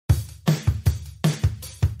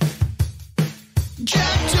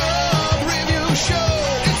Jacked Up Review Show.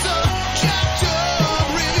 It's a Jacked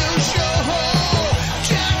Up Review Show.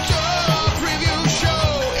 Jacked Up Review Show.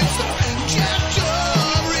 It's a Jacked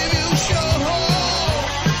Up Review Show.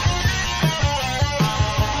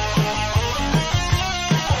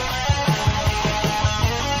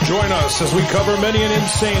 Join us as we cover many an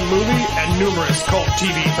insane movie and numerous cult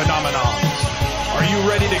TV phenomenons. Are you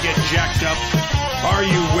ready to get jacked up? Are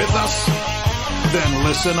you with us? Then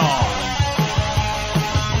listen on.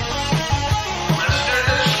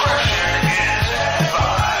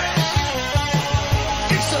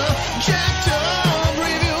 It's a Jacked Up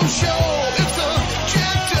Review Show. It's a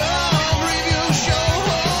Jacked Up Review Show.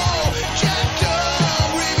 Jacked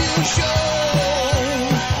Up Review Show.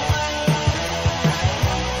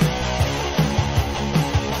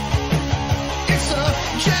 It's a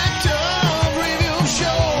Jacked Up Review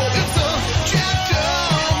Show. It's a Jacked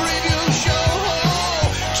Up Review Show.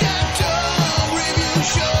 Jacked Up Review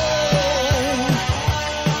Show.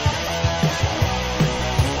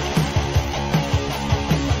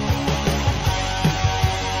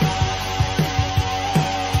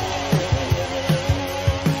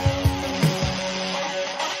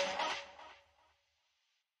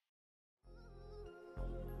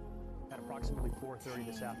 At approximately 4:30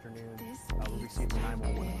 this afternoon, we received a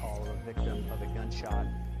 911 call of a victim of a gunshot.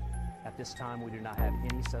 At this time, we do not have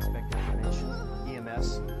any suspect information.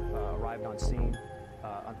 EMS arrived on scene.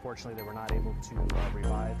 Unfortunately, they were not able to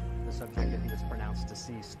revive the subject, and he was pronounced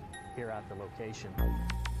deceased here at the location.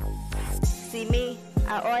 See me,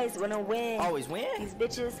 I always wanna win. Always win? These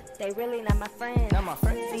bitches, they really not my friends. Not my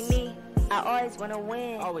friends? See me, I always wanna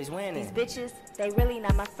win. Always winning. These bitches, they really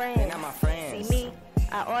not my friends. They not my friends. See me,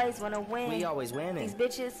 I always wanna win. We always winning. These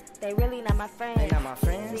bitches, they really not my friends. They not my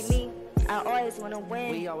friends. See me, I always wanna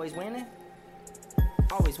win. We always winning?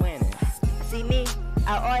 Always winning. See me,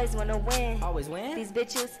 I always wanna win. Always win? These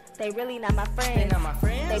bitches, they really not my friends. They not my They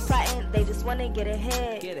friends? plotting, they just wanna get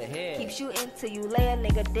ahead. Get ahead. Keep shooting till you lay a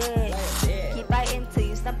nigga dead. dead. Keep fighting till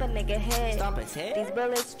you stump a nigga head. Stomp his head? These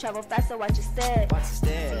bullets travel faster, watch your step. Watch See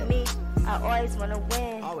instead. me, I always wanna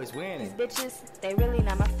win. Always winning. These bitches, they really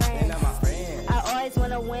not my They friends. not my friends. I always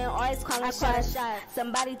wanna win, always calling shots.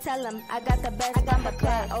 Somebody tell them I got the best number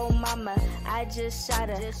cut. Oh mama, I just shot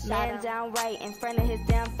her. Man down right in front of his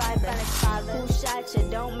damn father. Who shot you?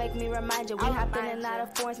 Don't make me remind you. We hopped in and out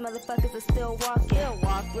of forms, motherfuckers are still walking.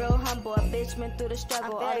 Real humble, a bitch went through the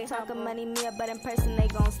struggle. All they talking money Mia, but in person they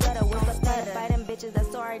gon' stutter. What's the fun? Fighting bitches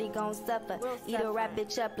that's already gon' suffer. Eat a rap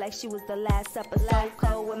bitch up like she was the last supper. So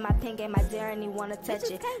cold with my pink game, I dare and he wanna touch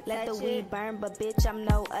it. Let the weed burn, but bitch I'm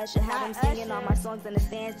no usher. Have him singing all my songs in the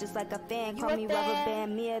stands just like a fan. Call me Rubber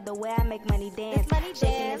Band Mia, the way I make money dance.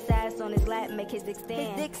 Shaking his ass on his lap, make his dick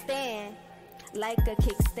stand. Like a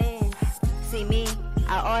kickstand. See me,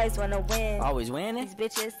 I always wanna win. Always winning? These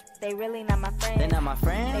bitches, they really not my friends. They not my They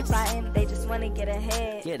friends? plotting, they just wanna get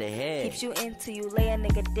ahead. Get ahead. Keep shooting till you lay a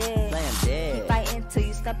nigga dead. Lay him Keep dead. fighting till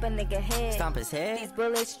you stump a nigga head. Stomp his These head?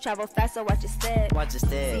 bullets travel faster, watch your step. Watch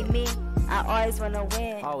instead. See me, I always wanna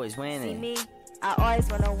win. Always See winning. me, I always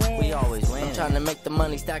wanna win. We always win. I'm trying to make the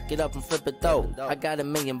money, stack it up and flip it though. I got $1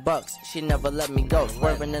 million. She never let me go.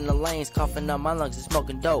 Swerving in the lanes, coughing up my lungs and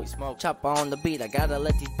smoking dope. Chopper on the beat, I gotta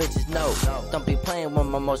let these bitches know. Don't be playing with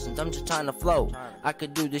my emotions, I'm just trying to flow. I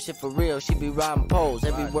could do this shit for real, she be riding poles.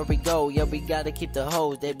 Everywhere we go, yeah, we gotta keep the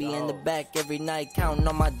hoes. They be in the back every night counting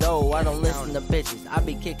on my dough. I don't listen to bitches, I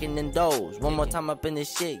be kicking in doors. One more time up in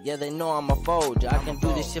this shit, yeah, they know I'm a soldier. I can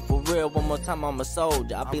do this shit for real, one more time I'm a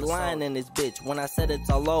soldier. I be lying in this bitch when I said it's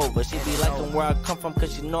all over. She be liking where I come from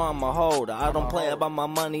cause she know I'm a holder. I don't play about my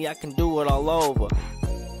money, I can do it all over.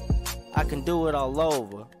 I can do it all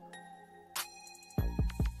over.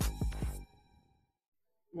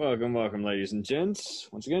 Welcome, ladies and gents.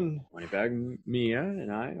 Once again, MoneyBag Mia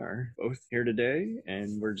and I are both here today,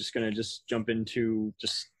 and we're just gonna jump into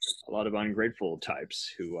just a lot of ungrateful types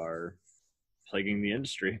who are plaguing the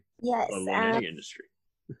industry. Yes. Let alone any industry.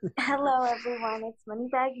 Hello, everyone. It's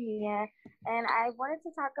MoneyBag Mia, and I wanted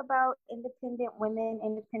to talk about independent women,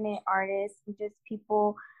 independent artists, and just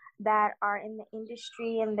people that are in the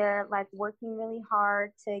industry and they're like working really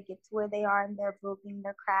hard to get to where they are and they're building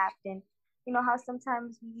their craft. And you know how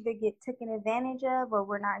sometimes we either get taken advantage of or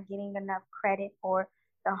we're not getting enough credit for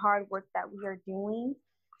the hard work that we are doing.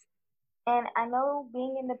 And I know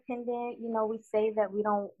being independent, you know, we say that we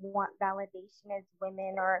don't want validation as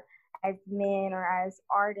women or as men or as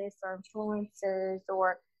artists or influencers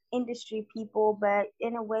or industry people, but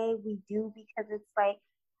in a way we do, because it's like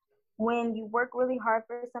when you work really hard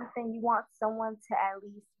for something, you want someone to at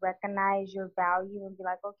least recognize your value and be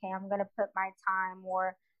like, okay, I'm going to put my time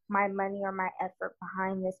or my money or my effort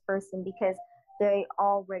behind this person, because they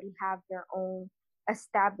already have their own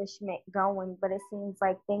establishment going. But it seems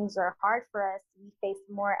like things are hard for us. We face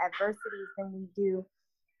more adversities than we do,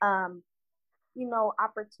 um,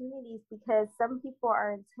 opportunities, because some people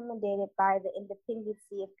are intimidated by the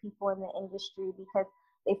independency of people in the industry, because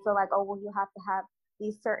they feel like, oh, well, you have to have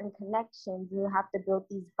these certain connections and you have to build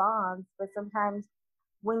these bonds. But sometimes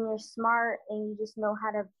when you're smart and you just know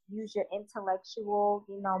how to use your intellectual,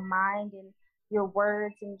 mind and your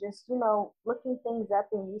words, and just, looking things up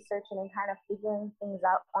and researching and kind of figuring things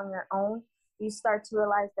out on your own, you start to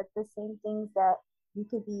realize that the same things that you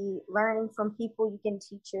could be learning from people, you can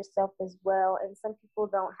teach yourself as well. And some people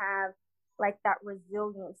don't have like that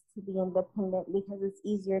resilience to be independent, because it's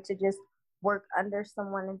easier to just work under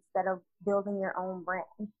someone instead of building your own brand.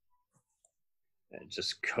 And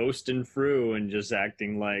just coasting through and just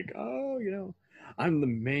acting like, oh, I'm the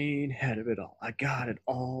main head of it all. I got it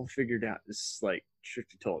all figured out. It's like, truth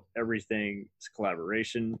be told, everything is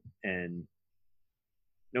collaboration, and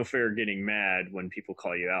no fair getting mad when people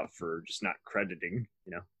call you out for just not crediting,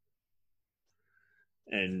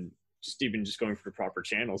 and just even just going for the proper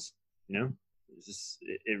channels,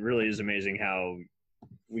 it really is amazing how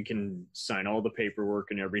we can sign all the paperwork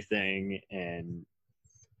and everything, and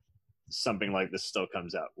something like this still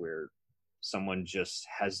comes out where someone just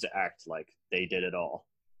has to act like they did it all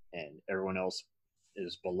and everyone else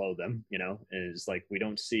is below them, and it's like we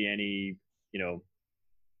don't see any,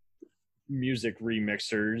 music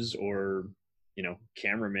remixers or,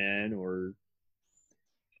 cameramen or,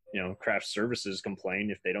 craft services complain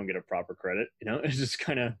if they don't get a proper credit, it's just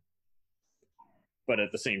kind of, but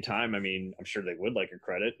at the same time, I mean, I'm sure they would like a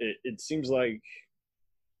credit. It seems like,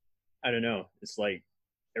 I don't know, it's like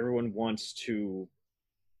everyone wants to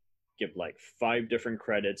give like 5 different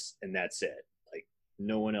credits and that's it. Like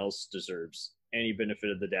no one else deserves any benefit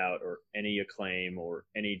of the doubt or any acclaim or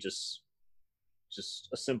any just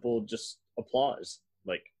a simple just applause.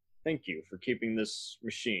 Like, thank you for keeping this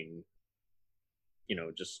machine,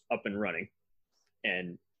 just up and running.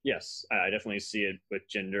 And yes, I definitely see it with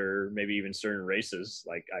gender, maybe even certain races.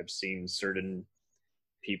 Like I've seen certain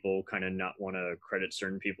people kind of not want to credit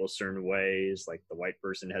certain people certain ways. Like the white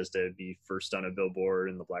person has to be first on a billboard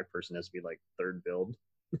and the black person has to be like third billed.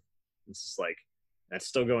 It's just like, that's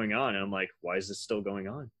still going on. And I'm like, why is this still going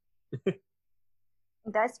on?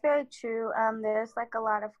 That's very true. There's like a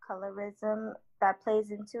lot of colorism that plays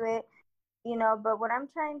into it, but what I'm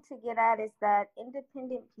trying to get at is that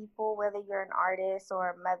independent people, whether you're an artist or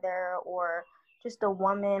a mother or just a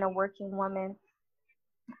woman, a working woman,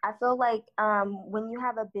 I feel like when you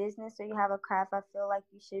have a business or you have a craft, I feel like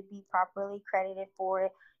you should be properly credited for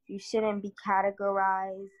it. You shouldn't be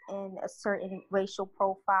categorized in a certain racial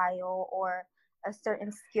profile or a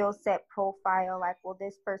certain skill set profile, like, well,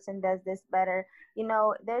 this person does this better.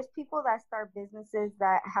 There's people that start businesses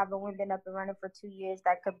that have only been up and running for 2 years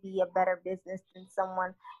that could be a better business than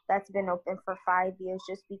someone that's been open for 5 years,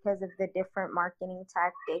 just because of the different marketing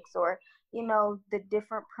tactics or, the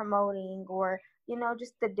different promoting or,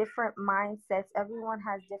 just the different mindsets. Everyone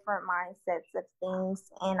has different mindsets of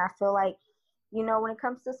things. And I feel like, when it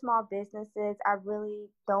comes to small businesses, I really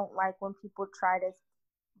don't like when people try to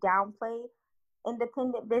downplay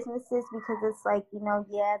independent businesses, because it's like,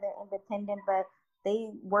 yeah, they're independent, but they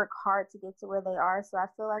work hard to get to where they are. So I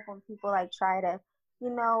feel like when people like try to,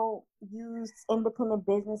 use independent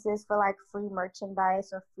businesses for like free merchandise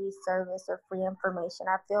or free service or free information,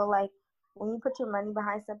 I feel like when you put your money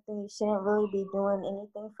behind something, you shouldn't really be doing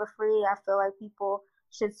anything for free. I feel like people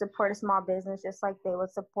should support a small business just like they would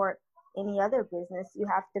support any other business. You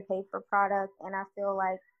have to pay for product. And I feel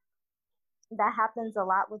like that happens a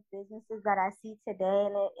lot with businesses that I see today.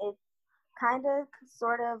 And it kind of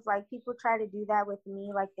sort of like people try to do that with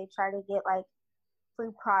me. Like they try to get like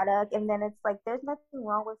free product. And then it's like, there's nothing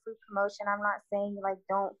wrong with free promotion. I'm not saying like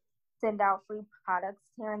don't send out free products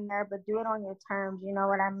here and there, but do it on your terms. You know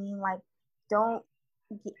what I mean? Like don't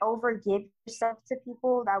overgive yourself to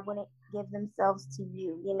people that wouldn't give themselves to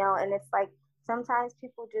you, And it's like sometimes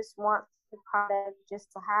people just want the product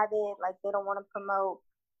just to have it. Like they don't want to promote,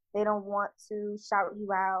 they don't want to shout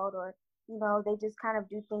you out, or they just kind of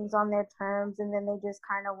do things on their terms, and then they just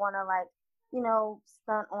kind of want to like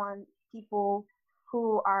stunt on people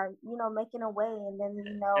who are making a way, and then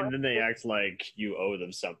and then they act like you owe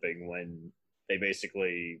them something when they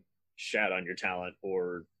basically shat on your talent,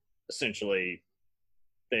 or essentially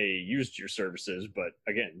they used your services, but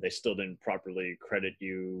again, they still didn't properly credit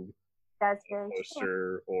you. That's very poster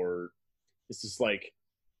true. Or it's just like,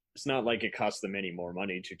 it's not like it costs them any more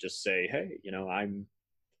money to just say, hey, I'm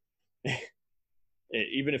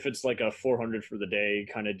even if it's like a 400 for the day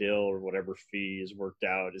kind of deal or whatever fee is worked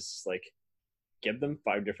out, it's like give them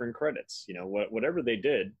 5 different credits. You know, whatever they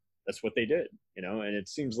did, that's what they did, you know. And it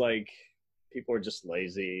seems like people are just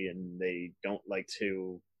lazy and they don't like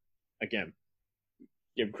to, again,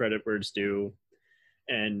 give credit where it's due.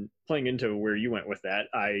 And playing into where you went with that,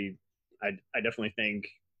 I definitely think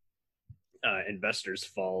investors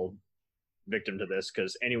fall victim to this,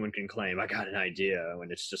 because anyone can claim I got an idea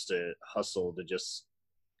when it's just a hustle to just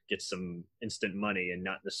get some instant money and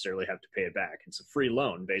not necessarily have to pay it back. It's a free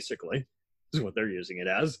loan, basically, is what they're using it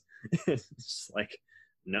as. It's like,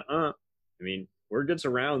 nuh-uh. I mean, word gets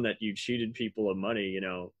around that you cheated people of money, you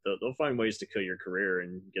know, they'll find ways to kill your career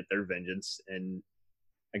and get their vengeance. And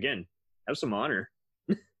again, have some honor.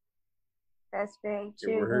 That's very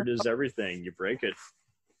true. Your word is everything. You break it,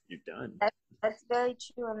 you're done. That's very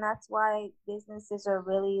true, and that's why businesses are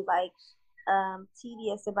really like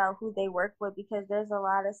tedious about who they work with, because there's a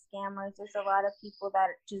lot of scammers. There's a lot of people that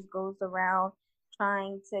just goes around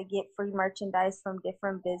trying to get free merchandise from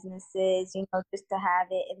different businesses, you know, just to have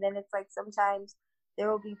it. And then it's like sometimes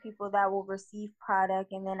there will be people that will receive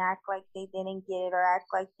product and then act like they didn't get it or act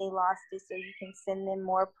like they lost it so you can send them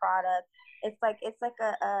more product. It's like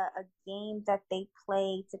a game that they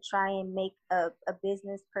play to try and make a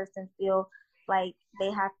business person feel like they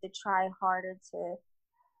have to try harder to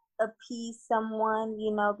appease someone,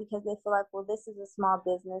 you know, because they feel like, well, this is a small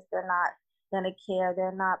business. They're not going to care.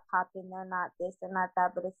 They're not popping. They're not this. They're not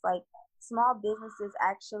that. But it's like small businesses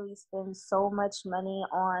actually spend so much money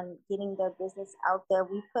on getting their business out there.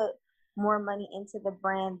 We put more money into the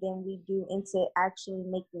brand than we do into actually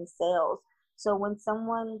making sales. So when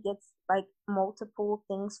someone gets like multiple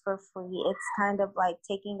things for free, it's kind of like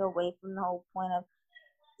taking away from the whole point of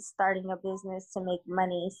starting a business to make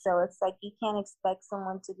money. So it's like you can't expect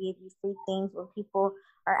someone to give you free things when people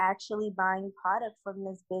are actually buying product from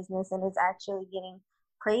this business and is actually getting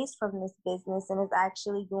praise from this business and is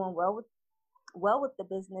actually doing well with the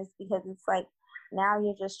business, because it's like now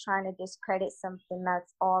you're just trying to discredit something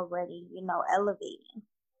that's already, you know, elevating.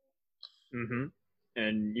 Mm-hmm.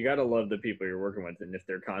 And you got to love the people you're working with. And if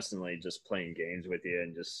they're constantly just playing games with you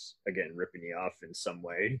and just, again, ripping you off in some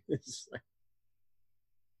way, it's like,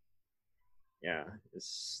 yeah,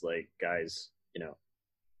 it's like, guys, you know,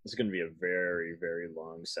 it's going to be a very, very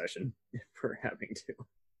long session if we're having to.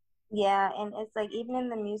 Yeah, and it's like even in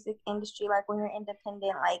the music industry, like when you're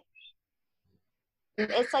independent, like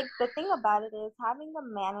it's like the thing about it is having a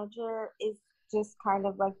manager is just kind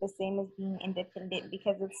of like the same as being independent,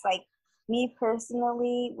 because it's like me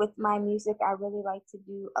personally with my music, I really like to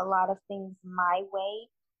do a lot of things my way.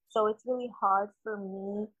 So it's really hard for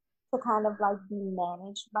me to kind of like be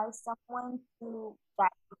managed by someone who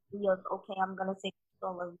that feels okay, I'm gonna take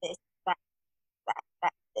control of this,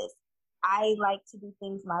 this. I like to do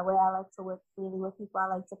things my way. I like to work freely with people.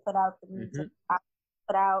 I like to put out the music I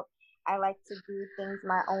put out. I like to do things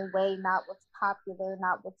my own way, not what's popular,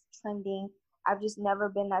 not what's trending. I've just never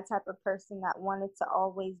been that type of person that wanted to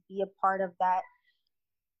always be a part of that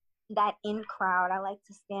in crowd. I like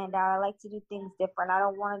to stand out. I like to do things different. I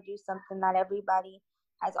don't want to do something that everybody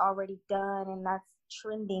has already done and that's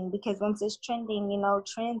trending, because once it's trending, you know,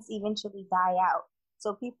 trends eventually die out.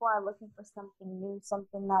 So people are looking for something new,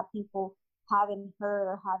 something that people haven't heard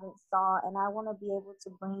or haven't saw. And I want to be able to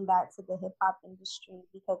bring that to the hip hop industry,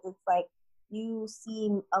 because it's like you see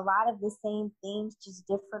a lot of the same things, just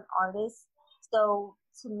different artists. So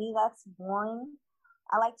to me, that's boring.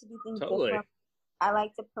 I like to do things different. I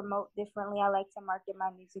like to promote differently. I like to market my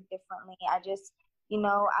music differently. I just, you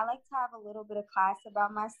know, I like to have a little bit of class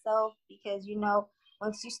about myself, because, you know,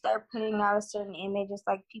 once you start putting out a certain image, it's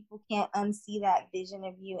like people can't unsee that vision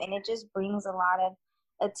of you. And it just brings a lot of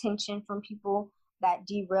attention from people that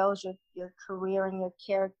derails your career and your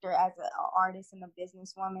character as an artist and a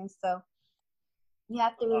businesswoman. So you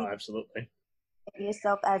have to really absolutely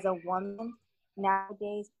yourself as a woman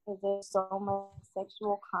nowadays, because there's so much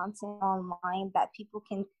sexual content online that people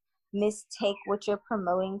can mistake what you're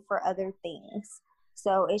promoting for other things.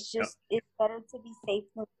 So it's just it's better to be safe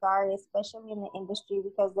than sorry, especially in the industry,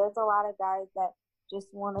 because there's a lot of guys that just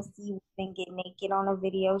want to see women get naked on a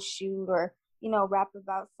video shoot, or, you know, rap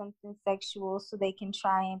about something sexual so they can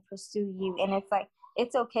try and pursue you. And it's like,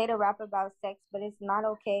 it's okay to rap about sex, but it's not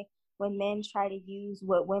okay when men try to use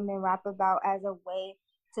what women rap about as a way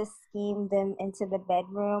to scheme them into the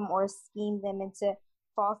bedroom or scheme them into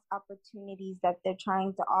false opportunities that they're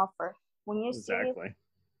trying to offer. When you're serious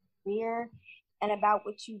career and about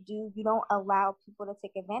what you do, you don't allow people to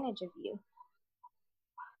take advantage of you.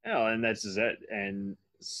 Oh, and that's it. And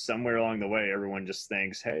somewhere along the way, everyone just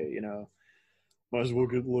thinks, hey, you know, might as well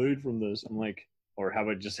get laid from this. I'm like, or how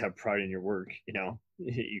about just have pride in your work? You know,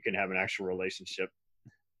 you can have an actual relationship.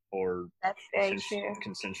 or That's very true.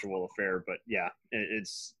 consensual affair. But yeah,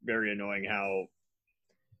 it's very annoying how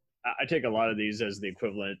I take a lot of these as the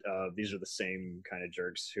equivalent of these are the same kind of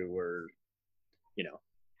jerks who were, you know,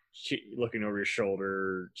 looking over your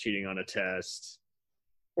shoulder, cheating on a test,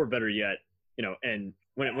 or better yet, you know, and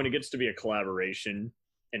when it gets to be a collaboration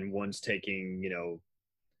and one's taking, you know,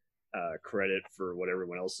 credit for what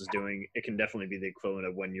everyone else is doing, it can definitely be the equivalent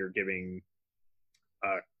of when you're giving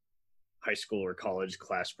a high school or college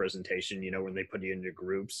class presentation, you know, when they put you into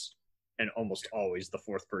groups and almost always the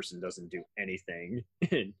fourth person doesn't do anything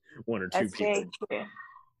and one or two That's very people true.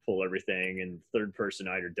 pull everything, and third person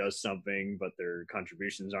either does something but their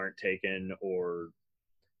contributions aren't taken, or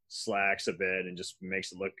slacks a bit and just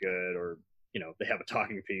makes it look good, or you know, they have a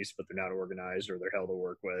talking piece but they're not organized, or they're hell to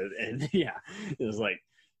work with. And yeah, it's like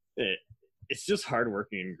it's just hard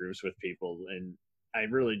working in groups with people, and I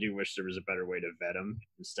really do wish there was a better way to vet them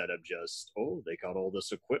instead of just, oh, they got all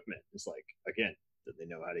this equipment. It's like, again, do they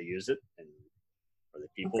know how to use it, and are they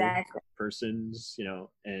people Exactly. persons, you know?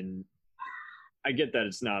 And I get that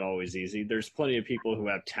it's not always easy. There's plenty of people who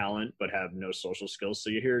have talent but have no social skills. So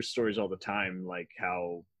you hear stories all the time, like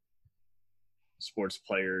how sports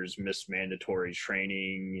players miss mandatory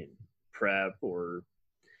training and prep, or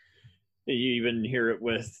you even hear it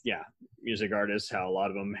with, yeah, music artists, how a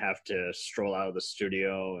lot of them have to stroll out of the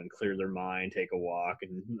studio and clear their mind, take a walk,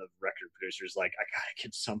 and the record producer's like, I gotta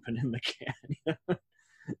get something in the can.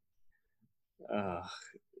 uh,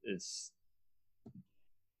 it's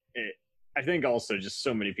it, I think also just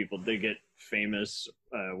so many people, they get famous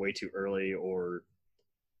way too early, or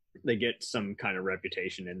they get some kind of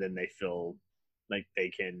reputation and then they feel like they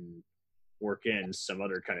can work in some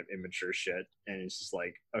other kind of immature shit, and it's just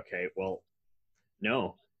like, okay, well,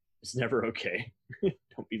 no, it's never okay.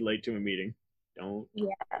 Don't be late to a meeting. Don't. Yeah,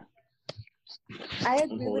 I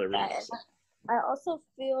Don't agree hold with everything that. else. I also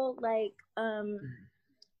feel like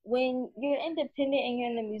when you're independent and you're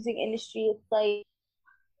in the music industry, it's like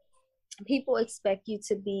people expect you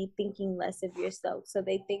to be thinking less of yourself. So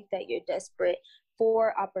they think that you're desperate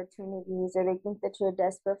for opportunities, or they think that you're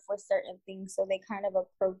desperate for certain things. So they kind of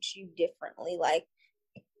approach you differently. Like,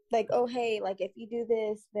 oh, hey, like if you do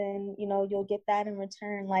this, then, you know, you'll get that in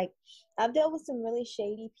return. Like I've dealt with some really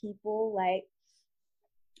shady people. Like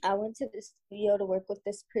I went to the studio to work with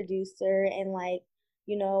this producer, and like,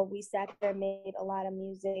 you know, we sat there, made a lot of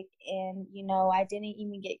music, and you know, I didn't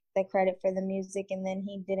even get the credit for the music, and then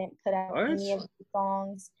he didn't put out What? any of the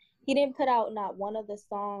songs. He didn't put out not one of the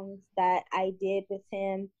songs that I did with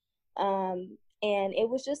him. And it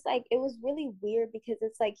was just like, it was really weird because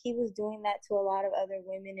it's like he was doing that to a lot of other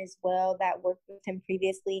women as well that worked with him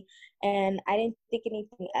previously. And I didn't think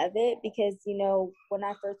anything of it because, you know, when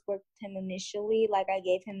I first worked with him initially, like I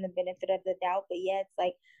gave him the benefit of the doubt. But yeah, it's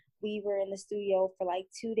like we were in the studio for like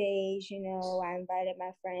 2 days, you know, I invited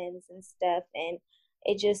my friends and stuff. And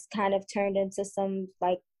it just kind of turned into some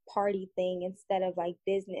like party thing instead of like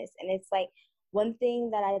business. And it's like, one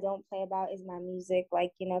thing that I don't play about is my music.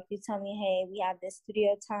 Like, you know, if you tell me, hey, we have this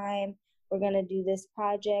studio time, we're going to do this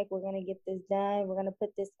project, we're going to get this done, we're going to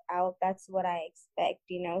put this out, that's what I expect,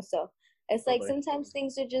 you know? So it's like Totally. sometimes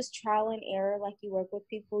things are just trial and error. Like you work with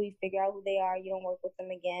people, you figure out who they are, you don't work with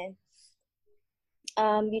them again.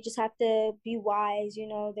 You just have to be wise. You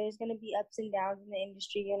know, there's going to be ups and downs in the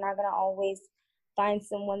industry. You're not going to always find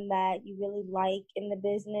someone that you really like in the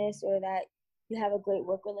business or that you have a great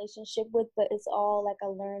work relationship with, but it's all like a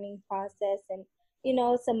learning process. And, you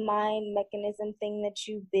know, it's a mind mechanism thing that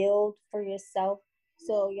you build for yourself.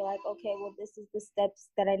 So you're like, okay, well, this is the steps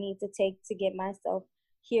that I need to take to get myself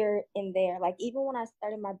here and there. Like, even when I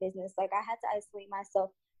started my business, like, I had to isolate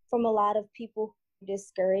myself from a lot of people who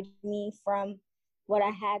discouraged me from what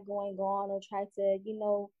I had going on or tried to, you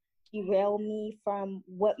know, derail me from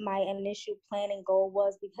what my initial plan and goal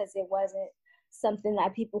was, because it wasn't something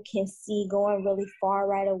that people can see going really far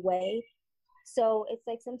right away. So it's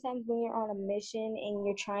like sometimes when you're on a mission and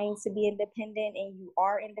you're trying to be independent and you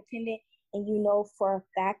are independent and you know for a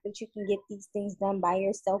fact that you can get these things done by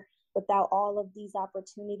yourself without all of these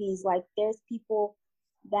opportunities. Like there's people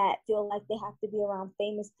that feel like they have to be around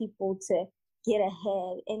famous people to get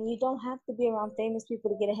ahead. And you don't have to be around famous people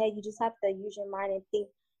to get ahead. You just have to use your mind and think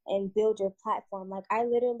and build your platform. Like I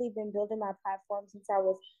literally been building my platform since I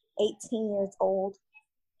was 18 years old.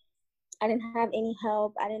 I didn't have any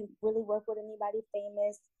help. I didn't really work with anybody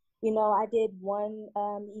famous. You know, I did one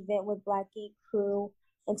event with Black Geek Crew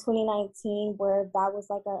in 2019 where that was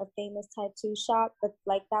like a famous tattoo shop, but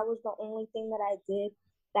like that was the only thing that I did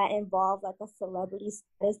that involved like a celebrity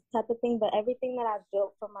status type of thing. But everything that I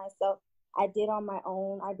built for myself, I did on my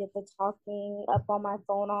own. I did the talking up on my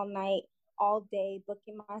phone all night, all day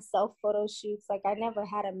booking myself photo shoots. Like I never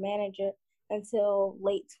had a manager until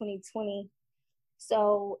late 2020.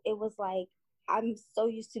 So it was like I'm so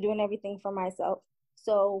used to doing everything for myself.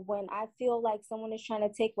 So when I feel like someone is trying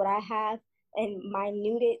to take what I have and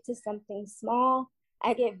minute it to something small,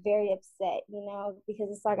 I get very upset, because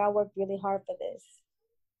it's like I worked really hard for this.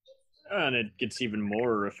 And it gets even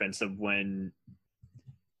more offensive when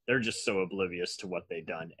they're just so oblivious to what they've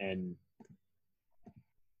done. And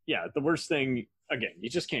yeah, the worst thing, again, you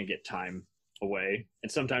just can't get time away.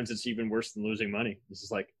 And sometimes it's even worse than losing money. This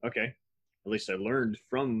is like, okay, at least I learned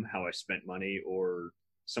from how I spent money, or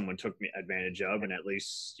someone took me advantage of, and at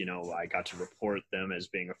least, I got to report them as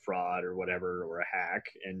being a fraud or whatever, or a hack.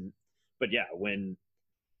 But yeah, when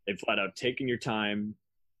they've flat out taken your time,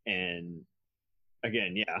 and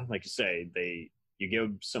again, yeah, like you say, you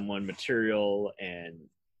give someone material and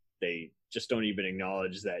they just don't even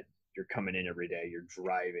acknowledge that you're coming in every day, you're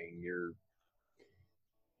driving, you're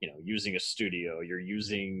using a studio, you're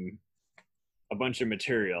using a bunch of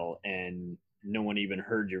material, and no one even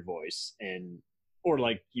heard your voice. Or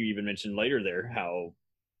like you even mentioned later there, how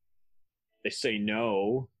they say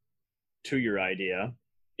no to your idea,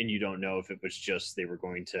 and you don't know if it was just they were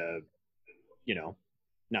going to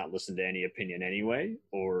not listen to any opinion anyway,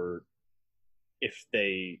 or if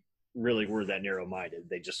they really were that narrow-minded,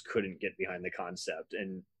 they just couldn't get behind the concept.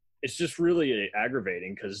 And it's just really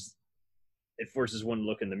aggravating, because it forces one to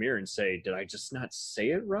look in the mirror and say, did I just not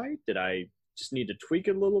say it right? Did I just need to tweak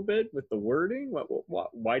it a little bit with the wording?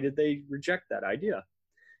 Why did they reject that idea?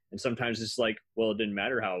 And sometimes it's like, well, it didn't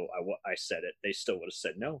matter how I said it, they still would have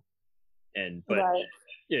said no. But right.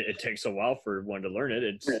 it takes a while for one to learn it.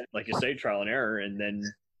 It's like you say, trial and error. And then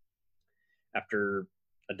after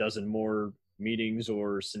a dozen more meetings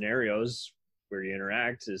or scenarios where you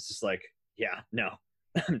interact, it's just like, yeah, no,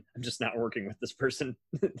 I'm just not working with this person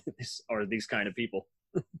or these kind of people.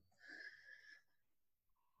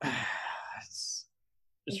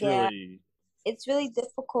 it's Yeah. really It's really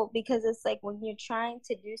difficult because it's like when you're trying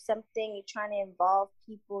to do something, you're trying to involve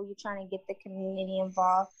people, you're trying to get the community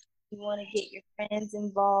involved, you want to get your friends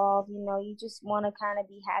involved, you just want to kind of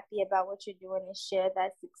be happy about what you're doing and share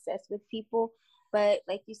that success with people. But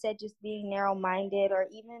like you said, just being narrow-minded or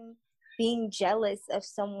even being jealous of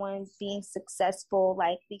someone being successful,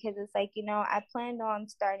 like, because it's like, I planned on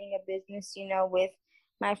starting a business, with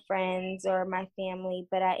my friends or my family,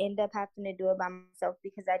 but I end up having to do it by myself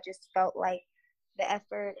because I just felt like the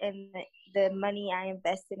effort and the money I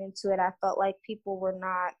invested into it, I felt like people were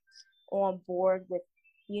not on board with,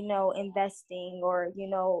 investing or,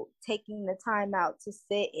 taking the time out to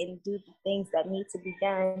sit and do the things that need to be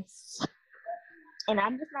done. And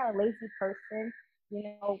I'm just not a lazy person.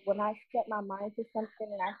 When I set my mind to something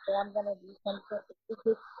and I say I'm going to do something, it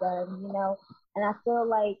gets done. And I feel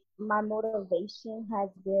like my motivation has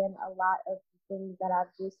been a lot of the things that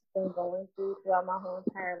I've just been going through throughout my whole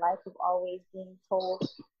entire life, of always being told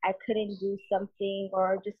I couldn't do something,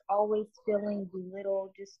 or just always feeling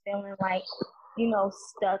belittled, just feeling like,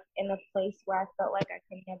 stuck in a place where I felt like I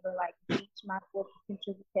could never reach my full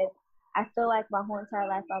potential, because I feel like my whole entire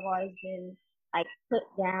life I've always been put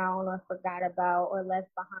down or forgot about or left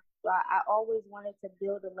behind. So I always wanted to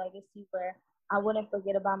build a legacy where I wouldn't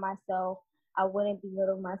forget about myself. I wouldn't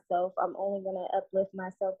belittle myself. I'm only going to uplift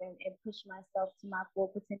myself and push myself to my full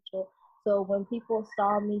potential. So when people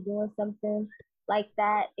saw me doing something like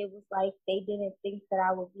that, it was like they didn't think that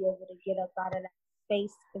I would be able to get up out of that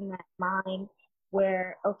space in that mind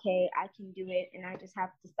where, okay, I can do it, and I just have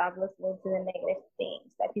to stop listening to the negative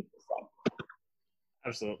things that people say.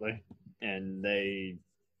 absolutely. And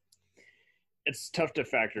it's tough to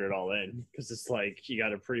factor it all in, because it's like you got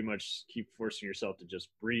to pretty much keep forcing yourself to just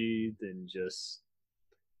breathe and just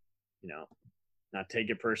not take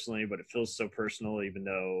it personally, but it feels so personal, even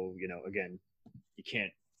though again, you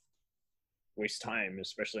can't waste time,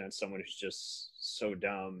 especially on someone who's just so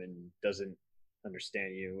dumb and doesn't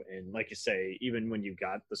understand you. And like you say, even when you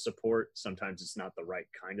got the support, sometimes it's not the right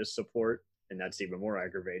kind of support, and that's even more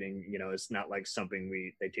aggravating. It's not like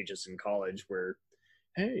something they teach us in college where,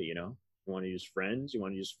 hey, you want to use friends, you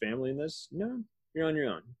want to use family in this? No, you're on your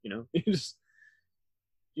own. You just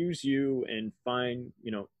use you and find,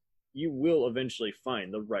 you will eventually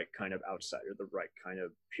find the right kind of outsider, the right kind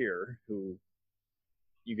of peer who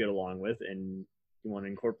you get along with, and you want to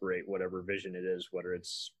incorporate whatever vision it is, whether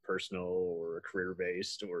it's personal or career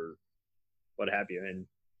based or what have you. And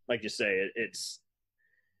like you say,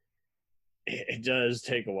 it does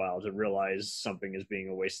take a while to realize something is being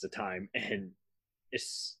a waste of time. And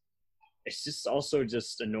it's just also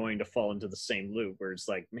just annoying to fall into the same loop where it's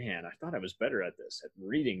like, man, I thought I was better at this, at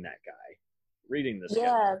reading that guy. reading the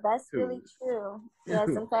Yeah, schedule. that's really true. Yeah,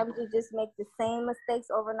 sometimes you just make the same mistakes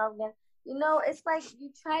over and over again. You know, it's like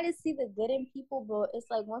you try to see the good in people, but it's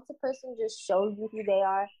like once a person just shows you who they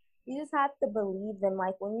are, you just have to believe them.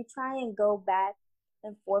 Like when you try and go back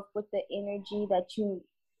and forth with the energy that you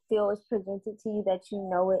feel is presented to you, that you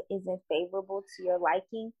know it isn't favorable to your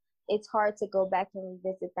liking, it's hard to go back and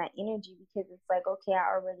revisit that energy because it's like, okay,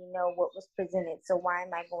 I already know what was presented, so why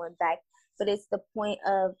am I going back? But it's the point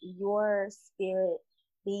of your spirit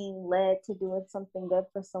being led to doing something good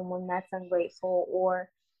for someone that's ungrateful, or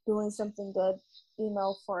doing something good, you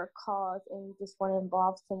know, for a cause, and you just want to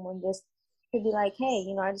involve someone just to be like, hey,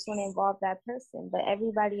 you know, I just want to involve that person. But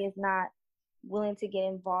everybody is not willing to get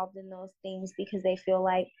involved in those things because they feel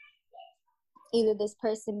like either this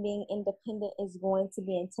person being independent is going to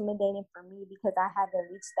be intimidating for me because I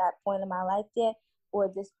haven't reached that point in my life yet,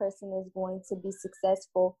 or this person is going to be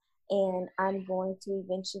successful and I'm going to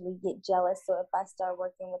eventually get jealous. So if I start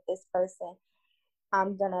working with this person,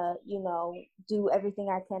 I'm gonna, you know, do everything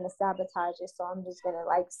I can to sabotage it. So I'm just gonna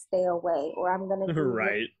like stay away, or I'm gonna do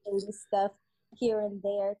Right. stuff here and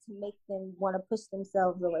there to make them want to push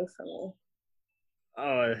themselves away from me.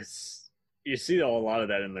 You see a lot of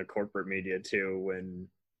that in the corporate media too, when,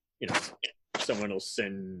 you know, someone will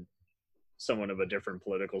send someone of a different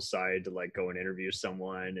political side to like go and interview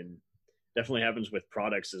someone, and definitely happens with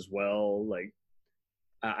products as well. Like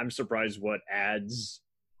I'm surprised what ads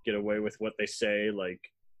get away with what they say. Like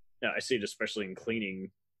I see it especially in cleaning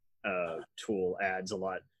tool ads a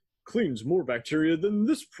lot. Cleans more bacteria than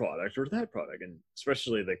this product or that product, and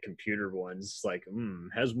especially the computer ones, like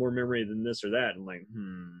has more memory than this or that. I'm like,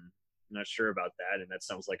 not sure about that, and that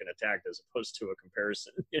sounds like an attack as opposed to a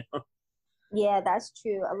comparison. You know? Yeah, that's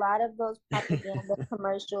true. A lot of those propaganda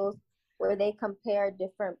commercials where they compare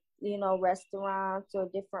different, you know, restaurants or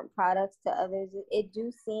different products to others, it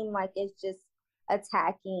do seem like it's just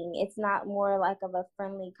attacking. It's not more like of a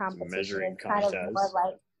friendly competition. Measuring It's kind of more contest.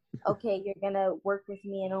 like, okay, you're gonna work with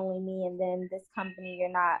me and only me, and then this company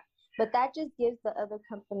you're not. But that just gives the other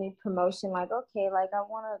company promotion. Like, okay, like I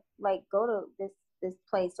want to like go to this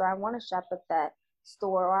place, or I want to shop at that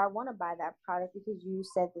store, or I want to buy that product because you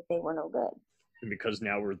said that they were no good. And because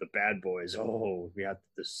now we're the bad boys, oh, we have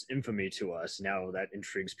this infamy to us. Now that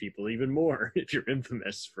intrigues people even more if you're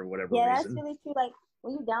infamous for whatever Yeah, reason. that's really true. Like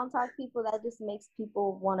when you down talk people, that just makes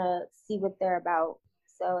people want to see what they're about.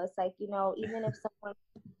 So it's like, you know, even if someone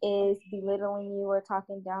is belittling you or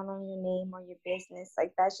talking down on your name or your business,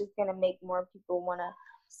 like that's just going to make more people want to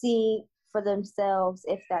see for themselves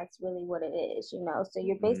if that's really what it is, you know. So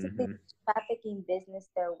you're basically trafficking business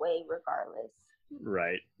their way regardless.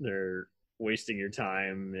 Right. They're wasting your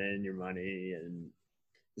time and your money, and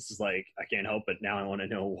this is like, I can't help it. Now I want to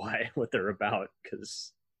know what they're about,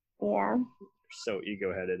 because yeah, they're so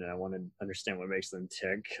ego-headed, and I want to understand what makes them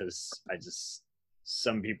tick, because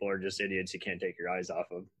some people are just idiots you can't take your eyes off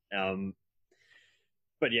of.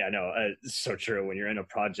 But yeah, no, it's so true. When you're in a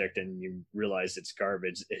project and you realize it's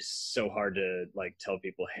garbage, it's so hard to like tell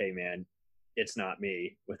people, hey man, it's not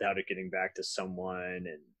me, without it getting back to someone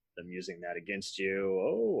and them using that against you.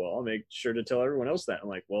 Oh, well, I'll make sure to tell everyone else that. I'm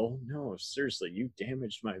like, well, no, seriously, you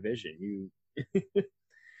damaged my vision.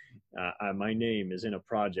 My name is in a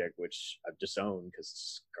project which I've disowned because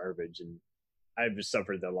it's garbage. And I've just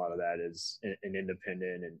suffered a lot of that as an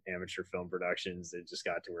independent and amateur film productions. It just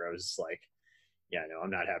got to where I was like, yeah, no,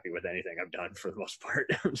 I'm not happy with anything I've done for the most part.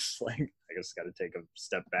 I'm just like, I just got to take a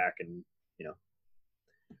step back and, you know,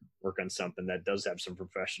 work on something that does have some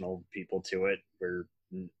professional people to it, where,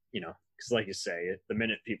 you know, because like you say, the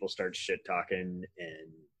minute people start shit talking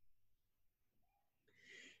and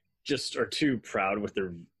just are too proud with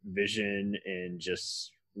their vision and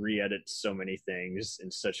just re-edit so many things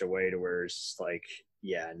in such a way to where it's like,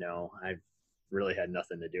 yeah, no, I've really had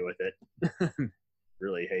nothing to do with it.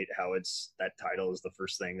 Really hate how it's that title is the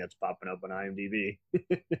first thing that's popping up on IMDb.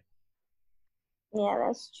 Yeah,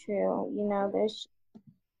 that's true. You know, there's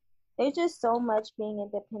just so much being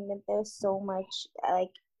independent. There's so much like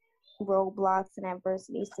roadblocks and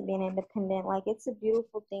adversities to being independent. Like it's a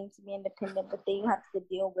beautiful thing to be independent, but then you have to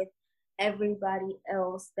deal with everybody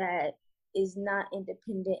else that is not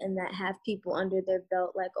independent and that have people under their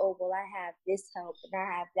belt. Like, oh, well, I have this help and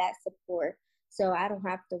I have that support, so I don't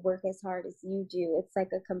have to work as hard as you do. It's like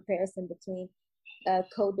a comparison between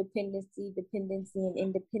codependency, dependency, and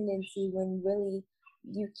independency, when really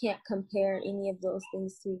you can't compare any of those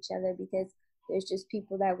things to each other, because there's just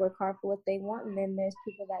people that work hard for what they want, and then there's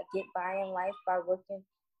people that get by in life by working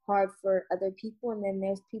hard for other people, and then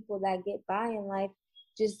there's people that get by in life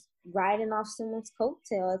just riding off someone's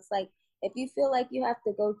coattail. It's like if you feel like you have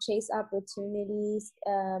to go chase opportunities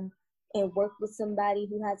and work with somebody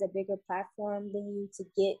who has a bigger platform than you to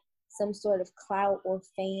get some sort of clout or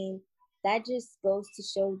fame, that just goes to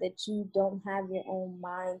show that you don't have your own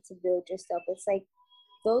mind to build yourself. It's like,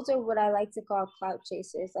 those are what I like to call clout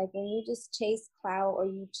chasers. Like when you just chase clout or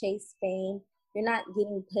you chase fame, you're not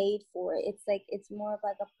getting paid for it. It's like, it's more of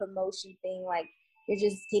like a promotion thing. Like you're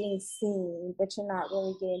just getting seen, but you're not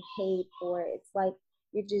really getting paid for it. It's like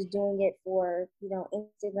you're just doing it for,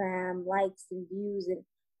 Instagram likes and views and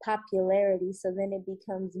popularity. So then it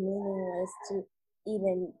becomes meaningless to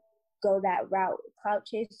even go that route. Clout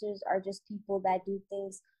chasers are just people that do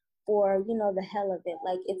things for, the hell of it.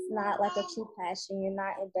 Like it's not like a true passion. You're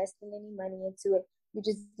not investing any money into it. You're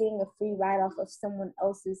just getting a free ride off of someone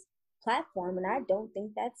else's platform, and I don't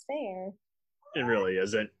think that's fair. It really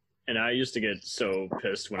isn't. And I used to get so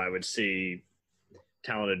pissed when I would see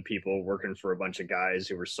talented people working for a bunch of guys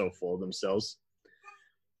who were so full of themselves.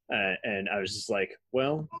 And I was just like,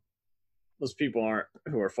 well, those people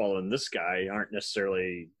who are following this guy aren't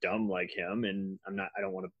necessarily dumb like him. And I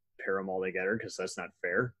don't want to pair them all together because that's not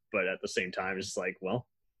fair. But at the same time, it's like, well,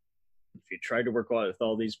 if you try to work with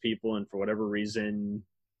all these people and for whatever reason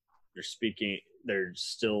they're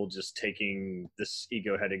still just taking this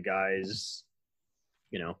ego-headed guy's,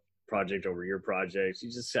 project over your project, you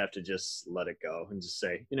just have to just let it go and just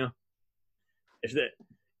say, if that,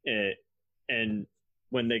 and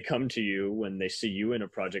when they come to you, when they see you in a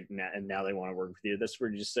project and now they want to work with you, that's where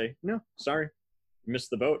you just say, no, sorry,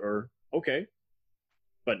 missed the boat, or okay,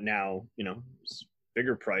 but now,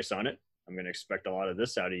 bigger price on it. I'm going to expect a lot of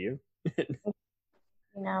this out of you.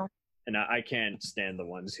 And I can't stand the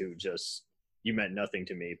ones who just, you meant nothing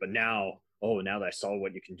to me, but now that I saw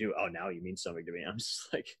what you can do, now you mean something to me. I'm just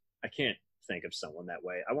like, I can't think of someone that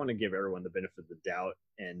way. I want to give everyone the benefit of the doubt.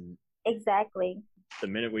 And exactly, the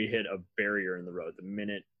minute we hit a barrier in the road, the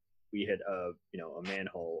minute we hit a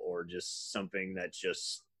manhole or just something that's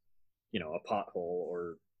just, a pothole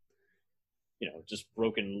or, just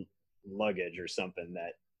broken luggage or something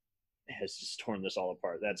that has just torn this all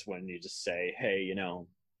apart, that's when you just say, hey,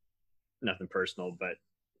 nothing personal, but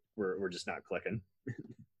we're just not clicking.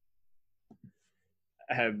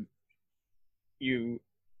 Have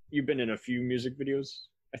you've been in a few music videos,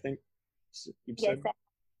 I think you've said? Yes.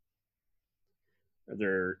 Are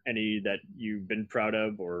there any that you've been proud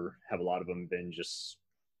of, or have a lot of them been just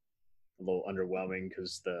a little underwhelming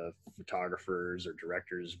because the photographers or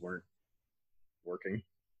directors weren't working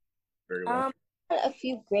very well? A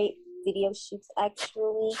few great video shoots,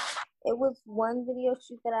 actually. It was one video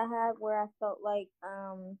shoot that I had where I felt like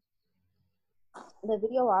the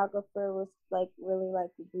videographer was like really like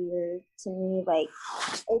weird to me. Like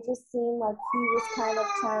it just seemed like he was kind of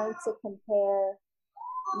trying to compare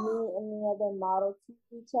me and the other model to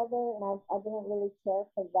each other, and I didn't really care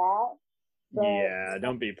for that. But Yeah,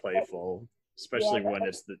 don't be playful, especially when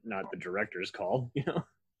it's not the director's call,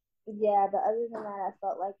 Yeah, but other than that, I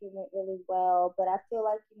felt like it went really well. But I feel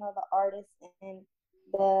like, the artist and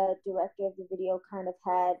the director of the video kind of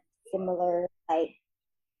had similar like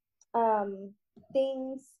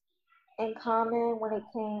things in common when it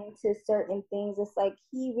came to certain things. It's like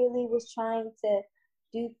he really was trying to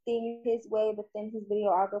do things his way, but then his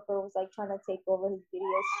videographer was like trying to take over his video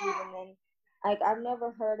shoot. And then like I've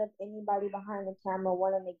never heard of anybody behind the camera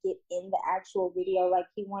wanting to get in the actual video. Like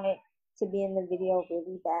he wanted to be in the video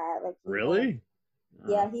really bad. Like really?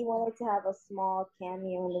 He wanted to have a small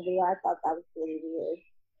cameo in the video. I thought that was really weird.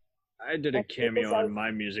 I did a cameo on my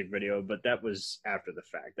music video, but that was after the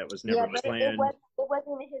fact. That was never planned. It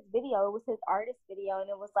wasn't even his video. It was his artist video, and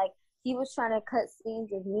it was like he was trying to cut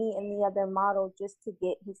scenes of me and the other model just to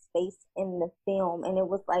get his face in the film. And it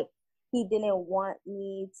was like he didn't want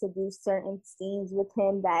me to do certain scenes with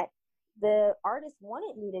him that the artist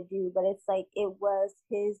wanted me to do, but it's like it was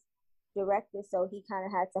his director, so he kind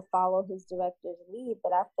of had to follow his director's lead.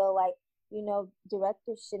 But I feel like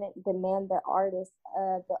directors shouldn't demand the artist.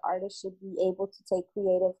 The artist should be able to take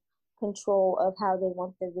creative control of how they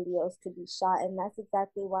want their videos to be shot. And that's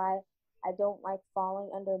exactly why I don't like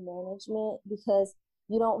falling under management, because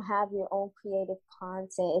you don't have your own creative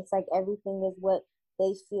content. It's like everything is what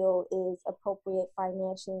they feel is appropriate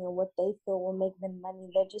financially and what they feel will make them money.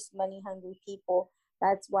 They're just money hungry people.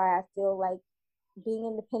 That's why I feel like being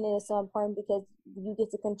independent is so important, because you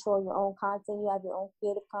get to control your own content. You have your own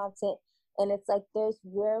creative content. And it's like there's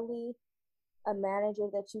rarely a manager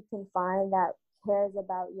that you can find that cares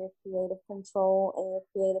about your creative control and your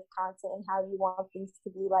creative content and how you want things to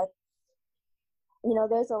be. Like,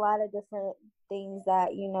 there's a lot of different things that,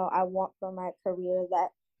 I want for my career that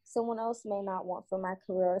someone else may not want for my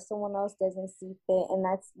career, or someone else doesn't see fit. And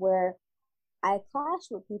that's where I clash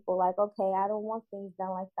with people like, okay, I don't want things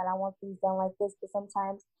done like that. I want things done like this. But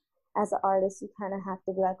sometimes as an artist, you kind of have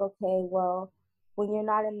to be like, okay, well, when you're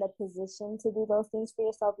not in the position to do those things for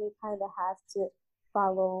yourself, you kind of have to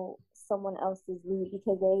follow someone else's lead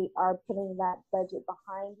because they are putting that budget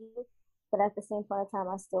behind you. But at the same point in time,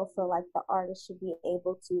 I still feel like the artist should be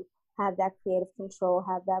able to have that creative control,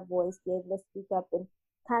 have that voice, be able to speak up and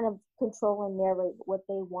kind of control and narrate what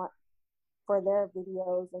they want for their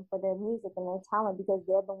videos and for their music and their talent, because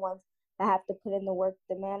they're the ones that have to put in the work.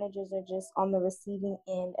 The managers are just on the receiving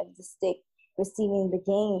end of the stick, receiving the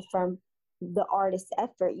gain from the artist's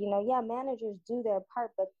effort. You know, yeah, managers do their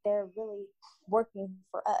part, but they're really working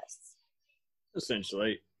for us.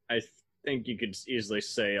 Essentially, I think you could easily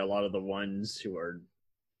say a lot of the ones who are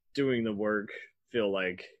doing the work feel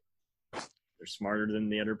like they're smarter than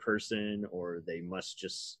the other person, or they must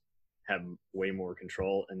just have way more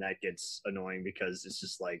control, and that gets annoying because it's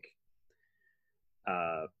just like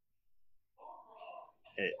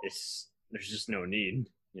it's there's just no need,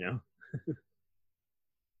 you know.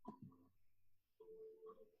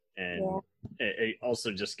 And Yeah. it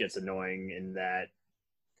also just gets annoying in that,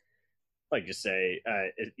 like you say,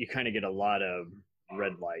 you kind of get a lot of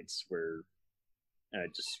red lights where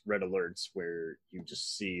just red alerts where you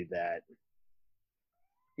just see that,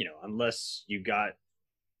 you know, unless you got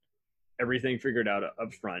everything figured out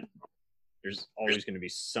up front, there's always going to be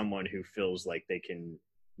someone who feels like they can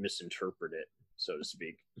misinterpret it, so to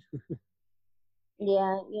speak.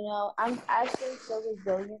 Yeah, you know, I'm actually so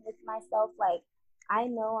resilient with myself. Like, I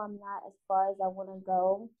know I'm not as far as I want to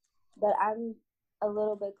go, but I'm a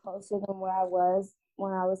little bit closer than where I was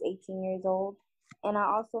when I was 18 years old. And I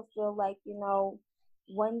also feel like, you know,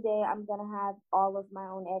 one day I'm going to have all of my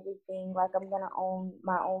own everything. Like, I'm going to own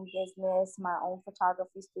my own business, my own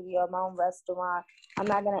photography studio, my own restaurant. I'm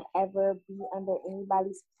not going to ever be under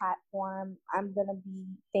anybody's platform. I'm going to be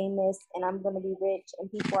famous and I'm going to be rich,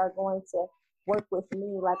 and people are going to work with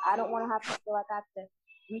me. Like, I don't want to have to feel like I have to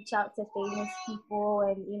reach out to famous people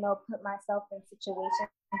and, you know, put myself in situations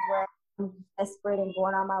where I'm desperate and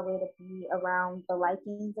going on my way to be around the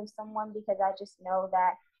likings of someone, because I just know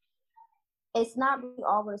that it's not really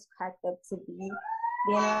always cracked up to be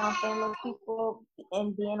being around famous people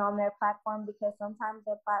and being on their platform, because sometimes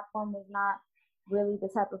their platform is not really the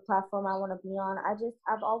type of platform I want to be on.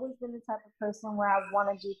 I've always been the type of person where I want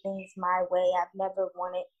to do things my way. I've never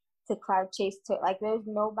wanted to cloud chase to, like, there's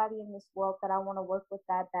nobody in this world that I want to work with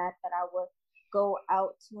that bad that I would go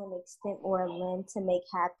out to an extent or a limb to make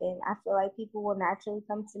happen. I feel like people will naturally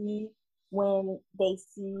come to me when they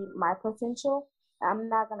see my potential. I'm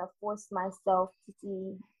not going to force myself to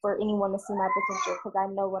see, for anyone to see my potential, because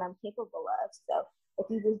I know what I'm capable of. So if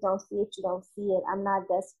you just don't see it, you don't see it. I'm not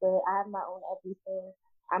desperate. I have my own everything.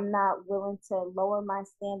 I'm not willing to lower my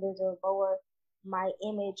standards or lower my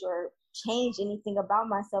image or change anything about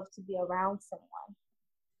myself to be around someone.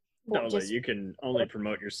 No, Just, you can only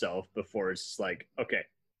promote yourself before it's like, okay,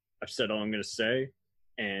 I've said all I'm going to say,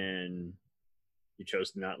 and you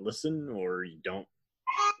chose to not listen, or you don't.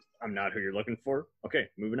 I'm not who you're looking for. Okay,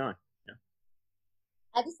 moving on. Yeah.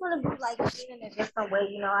 I just want to be like seen in a different way.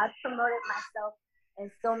 You know, I've promoted myself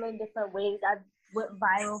in so many different ways. I went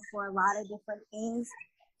viral for a lot of different things.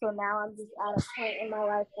 So now I'm just at a point in my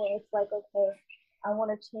life where it's like, okay, I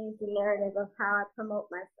want to change the narrative of how I promote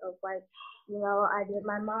myself. Like, you know, I did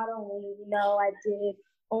my modeling, you know, I did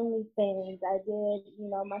OnlyFans, I did, you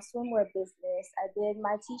know, my swimwear business, I did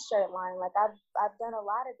my t-shirt line. Like, I've done a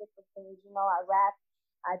lot of different things. You know, I rap,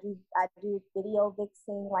 I do video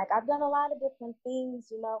vixen. Like, I've done a lot of different things,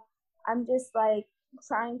 you know. I'm just like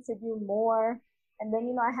trying to do more. And then,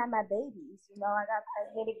 you know, I had my babies. You know, I got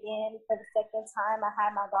pregnant again for the second time. I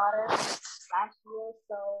had my daughter last year.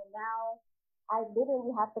 So now I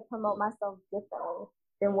literally have to promote myself differently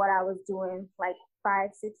than what I was doing like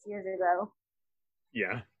 5-6 years ago.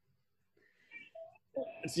 Yeah.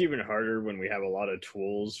 It's even harder when we have a lot of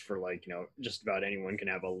tools for, like, you know, just about anyone can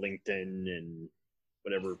have a LinkedIn and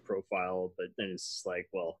whatever profile, but then it's just like,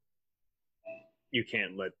 well, you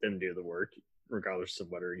can't let them do the work regardless of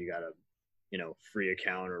whether you got a, you know, free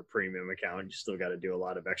account or premium account. You still got to do a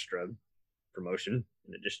lot of extra promotion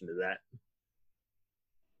in addition to that.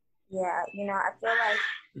 Yeah, you know, I feel like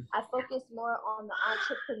I focus more on the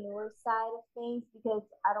entrepreneur side of things because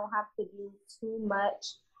I don't have to do too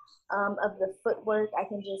much of the footwork. I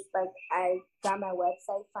can just, like, I got my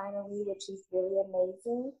website finally, which is really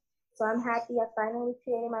amazing. So I'm happy I finally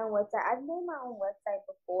created my own website. I've made my own website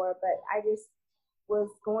before, but I just was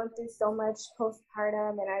going through so much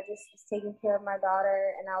postpartum and I just was taking care of my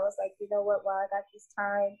daughter. And I was like, you know what, while I got this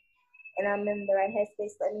time and I'm in the right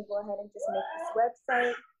headspace, let me go ahead and just make this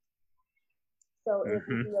website. So it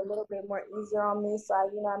would be a little bit more easier on me. So I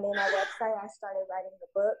made my website. I started writing the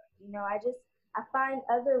book. I find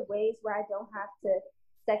other ways where I don't have to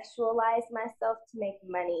sexualize myself to make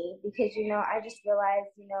money, because, I just realized,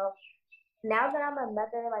 now that I'm a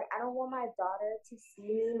mother, like, I don't want my daughters to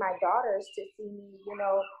see me,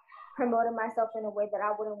 promoting myself in a way that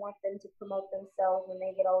I wouldn't want them to promote themselves when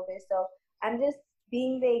they get older. So I'm just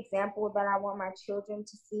being the example that I want my children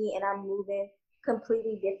to see, and I'm moving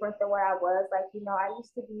completely different than where I was. Like, I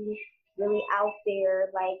used to be really out there,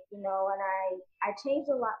 like, and I changed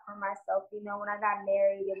a lot for myself. When I got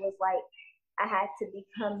married, it was like I had to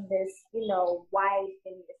become this, wife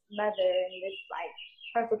and this mother and this like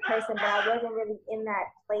perfect person, but I wasn't really in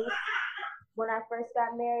that place when I first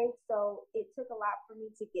got married. So it took a lot for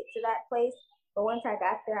me to get to that place. But once I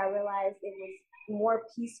got there, I realized it was more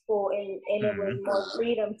peaceful, and it was more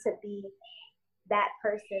freedom to be that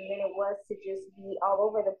person than it was to just be all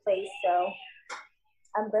over the place. So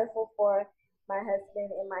I'm grateful for my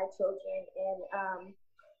husband and my children, and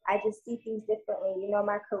I just see things differently.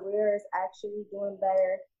 My career is actually doing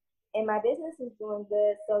better, and my business is doing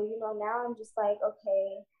good. So, now I'm just like,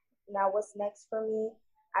 okay, now what's next for me?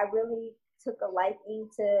 I really took a liking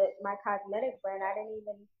to my cosmetic brand. I didn't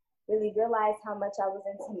even really realize how much I was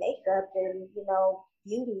into makeup and,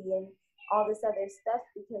 beauty and all this other stuff,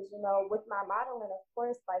 because, with my modeling, of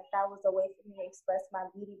course, like, that was a way for me to express my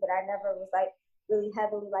beauty, but I never was like really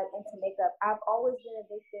heavily like into makeup. I've always been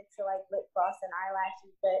addicted to like lip gloss and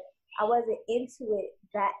eyelashes, but I wasn't into it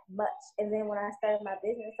that much. And then when I started my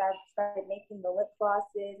business, I started making the lip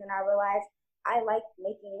glosses, and I realized I like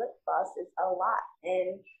making lip glosses a lot.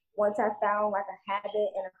 And once I found like a habit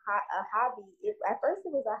and a hobby, at first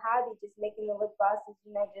it was a hobby, just making the lip glosses,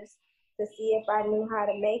 just to see if I knew how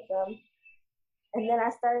to make them. And then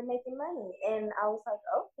I started making money, and I was like,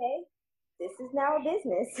 okay, this is now a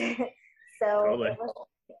business. So totally.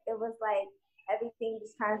 It was like everything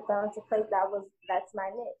just kind of fell into place. That's my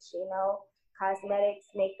niche, cosmetics,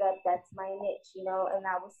 makeup, that's my niche, and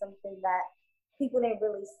that was something that people didn't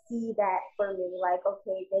really see that for me. Like,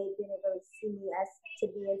 okay, they didn't really see me as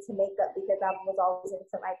to be into makeup, because I was always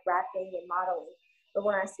into like rapping and modeling. But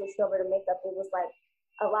when I switched over to makeup, it was like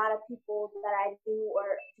a lot of people that I knew,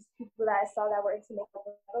 or just people that I saw that were into makeup,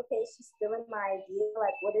 were like, okay, she's stealing my idea.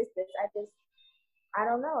 Like, what is this? I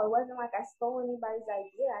don't know. It wasn't like I stole anybody's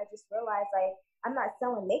idea. I just realized, like, I'm not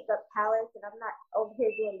selling makeup palettes, and I'm not over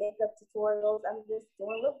here doing makeup tutorials. I'm just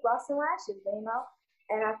doing lip gloss and lashes,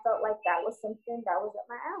 And I felt like that was something that was up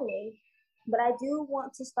my alley. But I do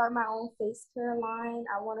want to start my own face care line.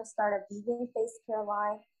 I want to start a vegan face care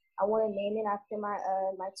line. I want to name it after my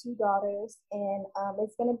two daughters, and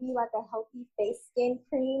it's going to be like a healthy face skin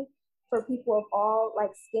cream for people of all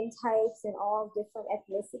like skin types and all different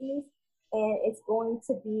ethnicities. And it's going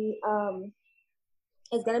to be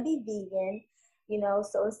vegan,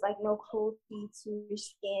 so it's like no cruelty to your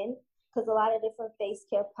skin, because a lot of different face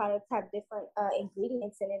care products have different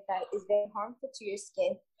ingredients in it that is very harmful to your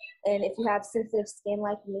skin. And if you have sensitive skin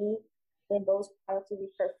like me, then those products would be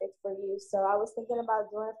perfect for you. So I was thinking about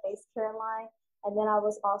doing a face care line, and then I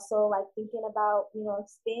was also like thinking about,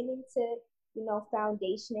 expanding to,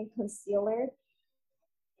 foundation and concealer.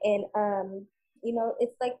 And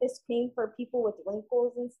it's like this cream for people with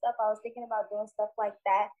wrinkles and stuff. I was thinking about doing stuff like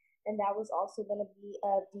that, and that was also going to be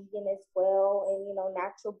vegan as well, and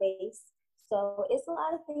natural base. So it's a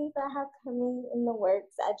lot of things that I have coming in the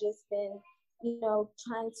works. I just been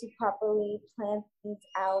trying to properly plan things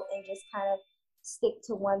out and just kind of stick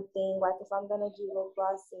to one thing. Like, if I'm gonna do lip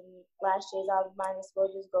gloss and lashes, I might as well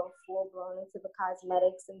just go full blown into the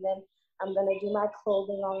cosmetics, and then I'm gonna do my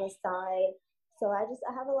clothing on the side. So I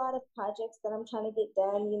have a lot of projects that I'm trying to get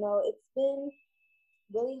done. It's been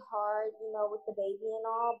really hard, with the baby and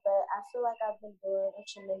all, but I feel like I've been doing a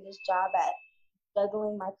tremendous job at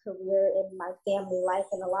juggling my career and my family life.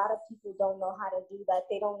 And a lot of people don't know how to do that.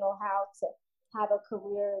 They don't know how to have a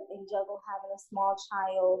career and juggle having a small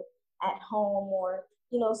child at home, or,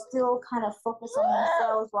 still kind of focus on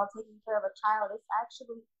themselves while taking care of a child. It's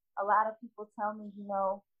actually, a lot of people tell me,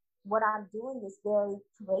 what I'm doing is very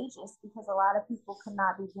courageous, because a lot of people could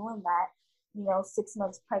not be doing that, 6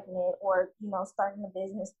 months pregnant, or, starting a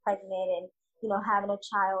business pregnant, and, having a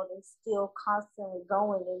child and still constantly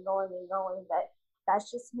going and going and going. But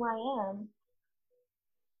that's just who I am.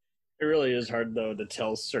 It really is hard, though, to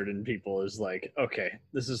tell certain people is like, okay,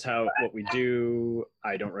 this is what we do.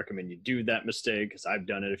 I don't recommend you do that mistake, because I've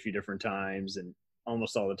done it a few different times, and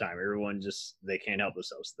almost all the time, everyone they can't help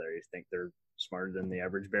themselves. They think they're smarter than the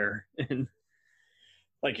average bear. And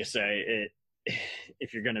like you say,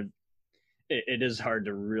 it is hard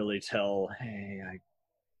to really tell, hey,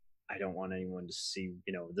 I don't want anyone to see,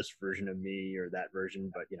 this version of me or that version,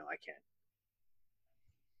 but I can't,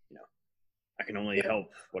 I can only help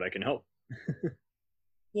what I can help.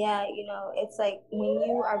 Yeah, it's like when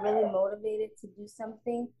you are really motivated to do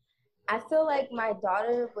something, I feel like my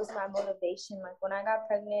daughter was my motivation. Like when I got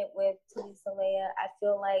pregnant with Talisa Leia, I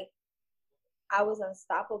feel like I was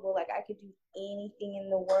unstoppable. Like I could do anything in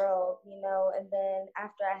the world, and then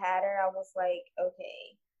after I had her, I was like,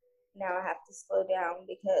 okay, now I have to slow down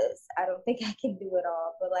because I don't think I can do it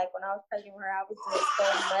all. But like when I was pregnant with her, I was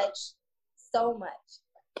doing so much.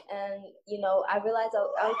 And, I realized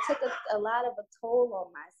I took a lot of a toll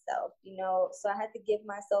on myself, so I had to give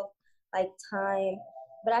myself like time.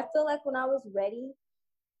 But I feel like when I was ready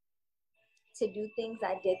to do things,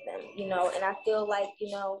 I did them, and I feel like,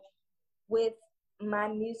 with my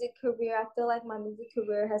music career, I feel like my music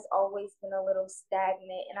career has always been a little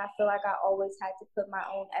stagnant, and I feel like I always had to put my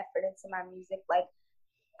own effort into my music. Like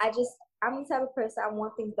I'm the type of person, I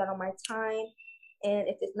want things done on my time, and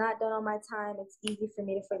if it's not done on my time, it's easy for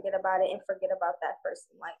me to forget about it and forget about that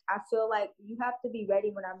person. Like I feel like you have to be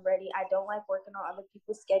ready when I'm ready. I don't like working on other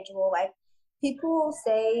people's schedule. Like people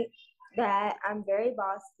say that I'm very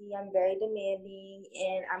bossy, I'm very demanding,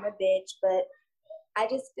 and I'm a bitch, but I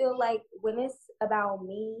just feel like when it's about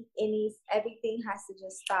me, everything has to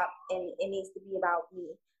just stop, and it needs to be about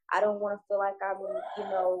me. I don't want to feel like I'm,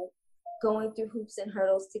 going through hoops and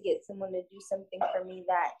hurdles to get someone to do something for me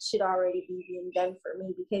that should already be being done for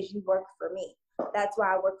me because you work for me. That's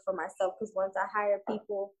why I work for myself, because once I hire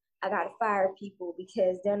people, I got to fire people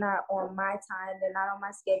because they're not on my time, they're not on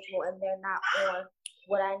my schedule, and they're not on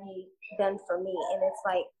what I need done for me. And it's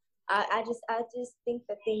like, I just think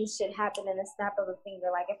that things should happen in a snap of a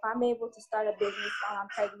finger. Like if I'm able to start a business while I'm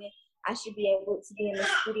pregnant, I should be able to be in the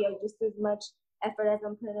studio just as much effort as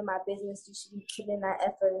I'm putting in my business. You should be putting that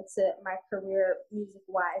effort into my career music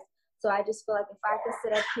wise. So I just feel like if I could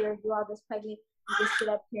sit up here and do all this pregnant, you just sit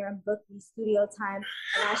up here and book me studio time,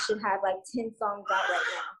 and I should have like 10 songs out right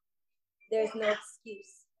now. There's no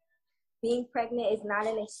excuse. Being pregnant is not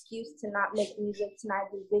an excuse to not make music, to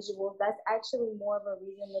not do visuals. That's actually more of a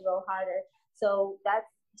reason to go harder. So that's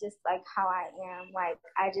just like how I am. Like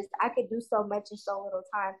I could do so much in so little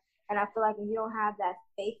time. And I feel like when you don't have that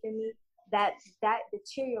faith in me, that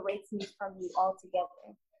deteriorates me from you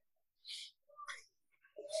altogether.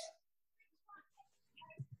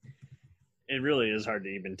 It really is hard to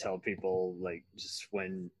even tell people, like, just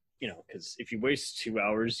when, because if you waste 2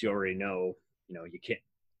 hours, you already know, you can't.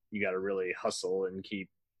 You got to really hustle and keep,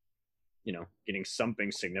 getting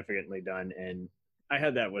something significantly done. And I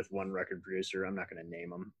had that with one record producer. I'm not going to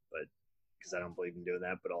name him, but because I don't believe in doing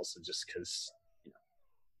that, but also just because,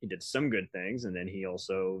 he did some good things. And then he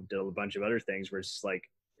also did a bunch of other things where it's just like,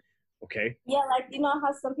 okay. Yeah, like,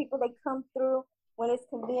 how some people, they come through when it's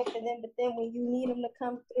convenient for them, but then when you need them to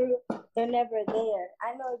come through, they're never there.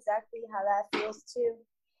 I know exactly how that feels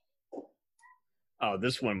too. Oh,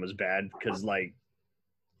 this one was bad because, like,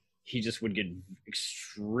 he just would get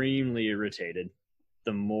extremely irritated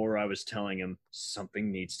the more I was telling him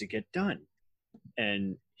something needs to get done.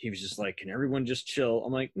 And he was just like, can everyone just chill?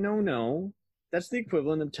 I'm like, no, that's the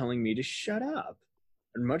equivalent of telling me to shut up.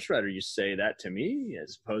 I'd much rather you say that to me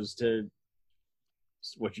as opposed to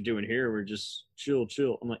what you're doing here. We're just chill.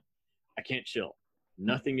 I'm like, I can't chill.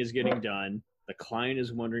 Nothing is getting done. The client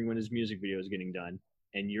is wondering when his music video is getting done.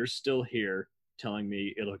 And you're still here telling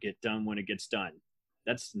me it'll get done when it gets done.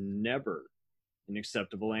 That's never an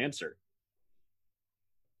acceptable answer.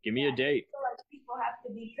 Give me a date. I feel like people have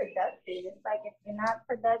to be productive. It's like if you're not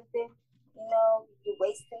productive, you're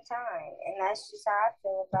wasting time. And that's just how I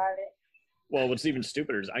feel about it. Well, what's even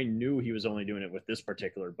stupider is I knew he was only doing it with this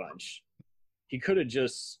particular bunch. He could have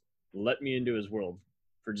just let me into his world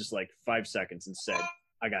for just like 5 seconds and said,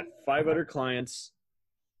 I got 5 other clients.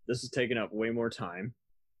 This is taking up way more time.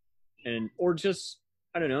 Or just,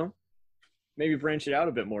 I don't know, maybe branch it out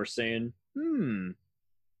a bit more, saying,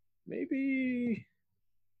 maybe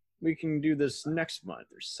we can do this next month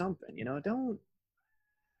or something, don't,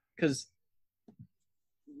 because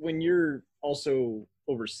when you're also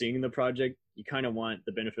overseeing the project, you kind of want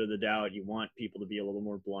the benefit of the doubt. You want people to be a little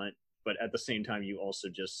more blunt, but at the same time, you also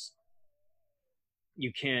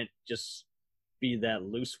you can't just be that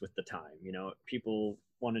loose with the time. People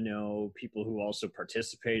want to know, people who also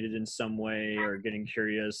participated in some way are getting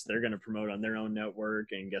curious. They're going to promote on their own network.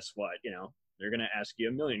 And guess what? They're going to ask you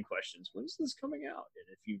a million questions. When's this coming out?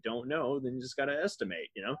 And if you don't know, then you just got to estimate,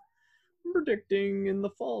 I'm predicting in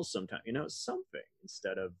the fall sometime, something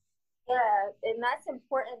instead of. Yeah, and that's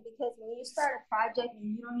important because when you start a project and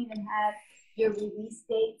you don't even have your release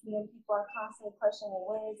dates, and then people are constantly questioning,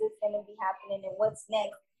 when is this going to be happening and what's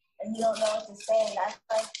next? and you don't know what to say. And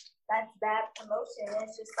that's bad promotion. And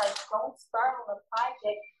it's just like, don't start on a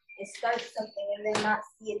project and start something and then not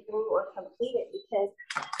see it through or complete it because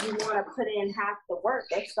you want to put in half the work.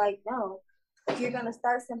 It's like, no. If you're going to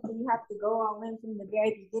start something, you have to go all in from the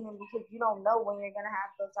very beginning because you don't know when you're going to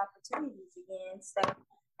have those opportunities again. So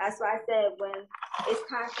that's why I said when it's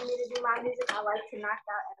time for me to do my music, I like to knock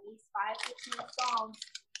out at least 5 to 10 songs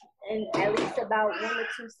in at least about 1 or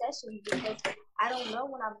 2 sessions because I don't know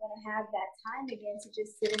when I'm going to have that time again to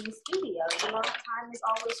just sit in the studio. You know, time is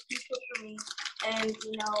always crucial for me. And,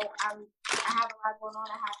 you know, I have a lot going on.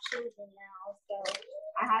 I have children now. So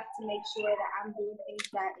I have to make sure that I'm doing things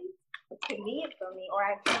that is convenient for me or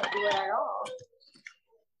I can't do it at all.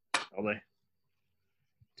 Probably.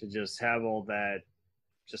 To just have all that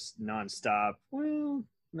just nonstop, well,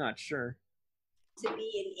 not sure. To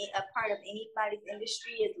be a part of anybody's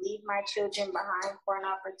industry is leave my children behind for an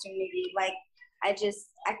opportunity. Like, I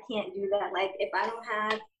can't do that. Like, if I don't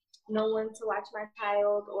have no one to watch my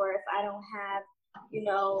child or if I don't have, you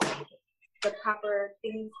know, the proper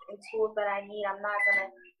things and tools that I need, I'm not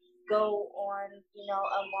going to go on, you know,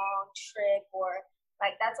 a long trip or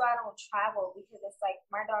like, that's why I don't travel because it's like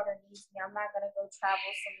my daughter needs me. I'm not going to go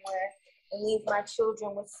travel somewhere and leave my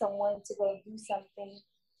children with someone to go do something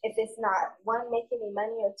if it's not, one, making me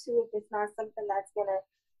money, or two, if it's not something that's going to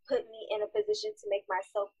put me in a position to make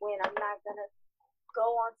myself win. I'm not going to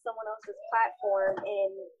go on someone else's platform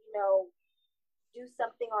and, you know, do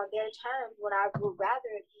something on their terms when I would rather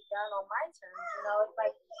it be done on my terms. You know, it's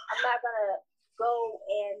like I'm not going to go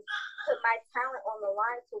and put my talent on the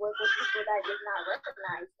line to work with people that does not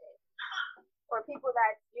recognize it or people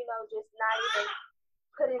that, you know, just not even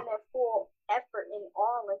put in their full effort and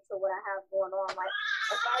all into what I have going on. Like,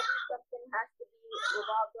 if I do something, it has to be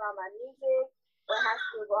revolved around my music or it has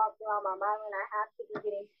to revolve around my mind, and I have to be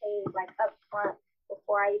getting paid like up front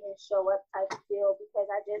before I even show up type of deal because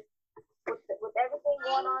I just, with everything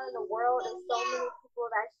going on in the world and so many people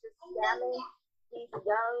that's just scamming these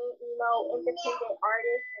young, you know, independent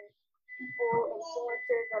artists and people,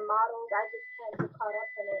 influencers and models, I just can't get caught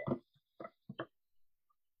up in it.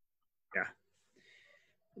 Yeah.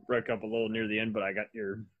 Broke up a little near the end, but I got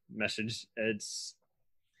your message. It's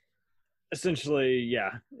essentially,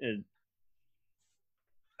 yeah,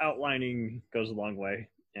 outlining goes a long way,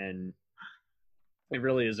 and it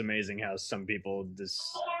really is amazing how some people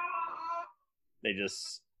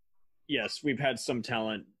yes, we've had some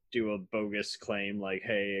talent do a bogus claim like,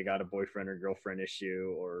 hey, I got a boyfriend or girlfriend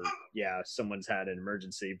issue, or yeah, someone's had an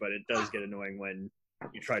emergency, but it does get annoying when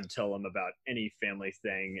you try to tell them about any family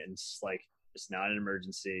thing and it's like, it's not an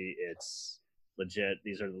emergency, it's legit,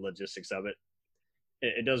 these are the logistics of it.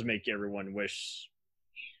 It does make everyone wish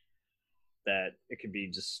that it could be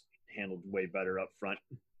just handled way better up front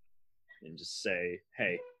and just say,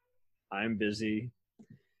 hey, I'm busy,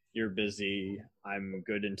 you're busy, I'm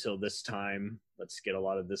good until this time, let's get a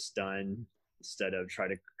lot of this done, instead of try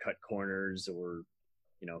to cut corners or,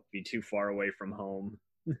 you know, be too far away from home.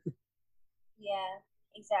 Yeah,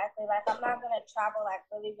 exactly. Like, I'm not going to travel like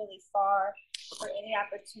really, really far for any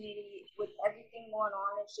opportunity. With everything going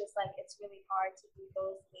on, it's just like, it's really hard to do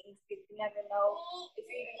those things because you never know if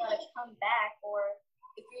you're even going to come back or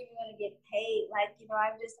if you're even going to get paid. Like, you know,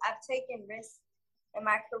 I've taken risks in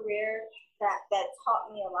my career that taught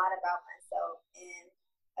me a lot about myself and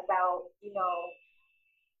about, you know,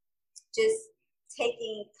 just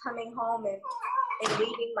coming home and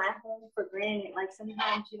leaving my home for granted. Like,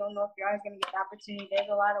 sometimes you don't know if you're always going to get the opportunity. There's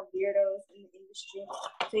a lot of weirdos in the industry.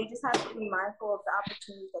 So you just have to be mindful of the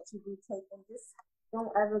opportunities that you do take and just don't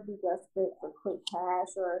ever be desperate for quick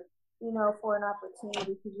cash or, you know, for an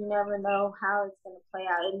opportunity because you never know how it's going to play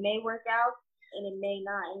out. It may work out and it may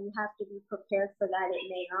not, and you have to be prepared for that. It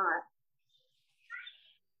may not.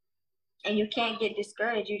 And you can't get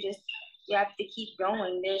discouraged. You have to keep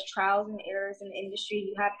going. There's trials and errors in the industry.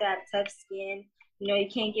 You have to have tough skin. You know, you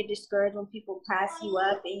can't get discouraged when people pass you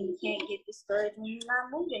up, and you can't get discouraged when you're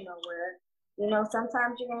not moving nowhere. You know,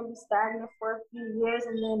 sometimes you're going to be stagnant for a few years,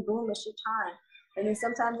 and then boom, it's your time. And then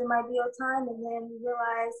sometimes it might be your time, and then you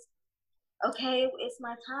realize, okay, it's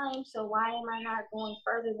my time, so why am I not going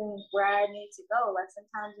further than where I need to go? Like,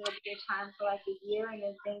 sometimes it'll be your time for like a year, and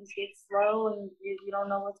then things get slow, and you don't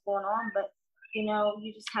know what's going on, but you know,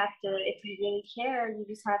 you just have to, if you really care, you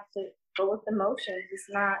just have to go with the motions. It's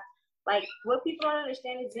not, like, what people don't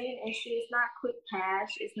understand is being an industry, it's not quick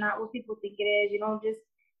cash. It's not what people think it is. You don't just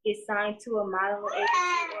get signed to a modeling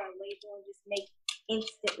agency or a label and just make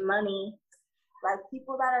instant money. Like,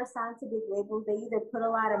 people that are signed to big labels, they either put a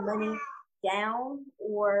lot of money down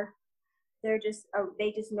or they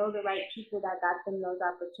just know the right people that got them those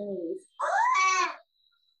opportunities.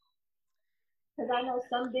 Because I know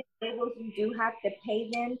some big labels, you do have to pay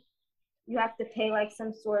them. You have to pay like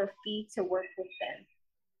some sort of fee to work with them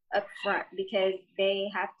up front because they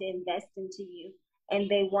have to invest into you and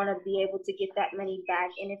they want to be able to get that money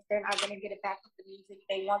back. And if they're not going to get it back with the music,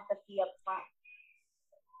 they want the fee up front.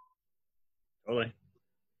 Totally.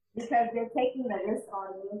 Because they're taking the risk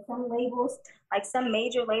on you. And some labels, like some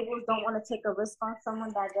major labels, don't want to take a risk on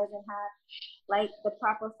someone that doesn't have like the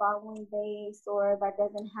proper following base or that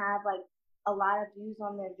doesn't have like a lot of views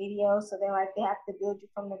on their videos. So they're like, they have to build you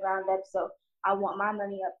from the ground up. So I want my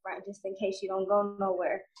money up front just in case you don't go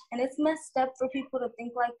nowhere. And it's messed up for people to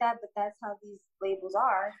think like that, but that's how these labels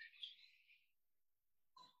are.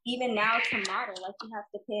 Even now to model, like you have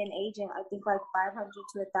to pay an agent, I think like $500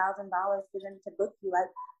 to $1,000 for them to book you. Like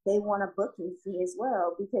they want a booking fee as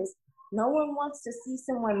well because no one wants to see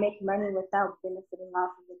someone make money without benefiting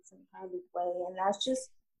off of it some kind of way. And that's just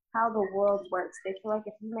how the world works. They feel like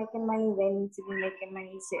if you're making money, they need to be making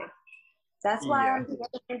money too. That's why Yeah. I'm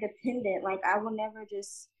very independent. Like I will never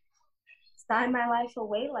just sign my life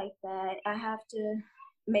away like that. I have to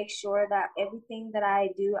make sure that everything that I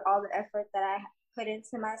do, all the effort that I put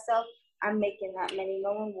into myself, I'm making that money.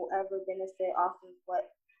 No one will ever benefit off of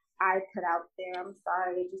what I put out there. I'm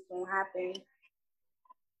sorry, it just won't happen.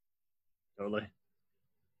 Totally.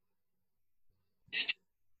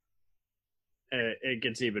 It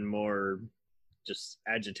gets even more just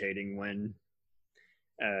agitating when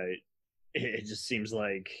it just seems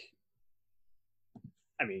like,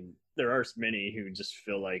 I mean, there are many who just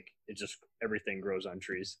feel like it just everything grows on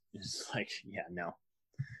trees. It's like, yeah, no,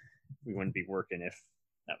 we wouldn't be working if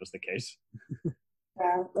that was the case.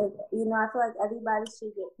 Yeah, like, I feel like everybody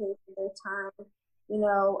should get paid for their time.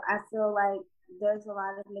 I feel like there's a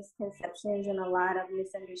lot of misconceptions and a lot of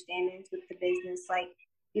misunderstandings with the business. Like,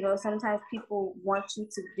 sometimes people want you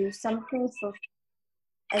to do something for,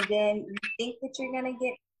 and then you think that you're gonna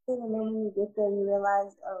get paid, and then when you get there, you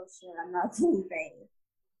realize, oh shit, I'm not getting paid.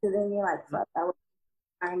 So then you're like, fuck, I was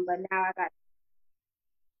fine, but now I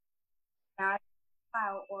got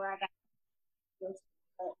out, or I got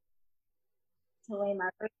to lay my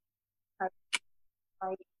first,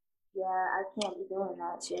 like, yeah, I can't be doing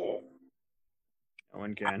that shit. No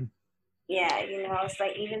one can. Yeah, it's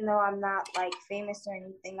like even though I'm not like famous or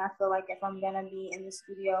anything, I feel like if I'm gonna be in the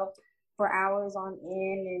studio for hours on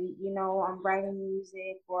end and I'm writing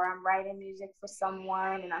music or I'm writing music for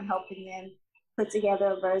someone and I'm helping them put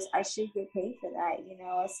together a verse, I should get paid for that.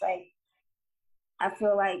 It's like I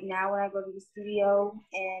feel like now when I go to the studio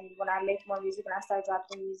and when I make more music and I start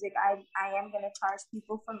dropping music, I am gonna charge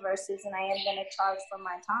people for verses and I am gonna charge for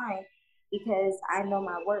my time because I know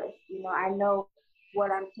my worth. I know what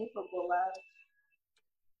I'm capable of.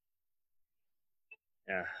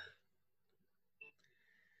 Yeah.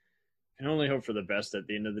 Can only hope for the best at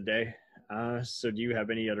the end of the day. So do you have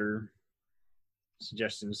any other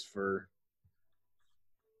suggestions for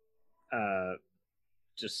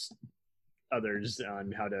just others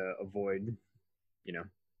on how to avoid, you know,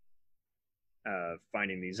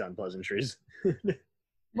 finding these unpleasantries?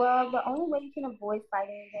 Well, the only way you can avoid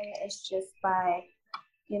fighting them is just by,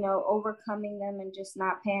 overcoming them and just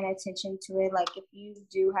not paying attention to it. Like if you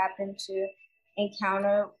do happen to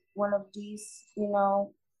encounter one of these,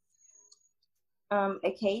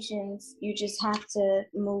 occasions, you just have to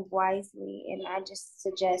move wisely. And I just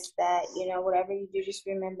suggest that, whatever you do, just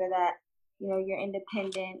remember that, you're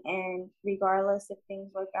independent and regardless if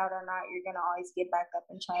things work out or not, you're going to always get back up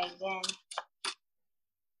and try again.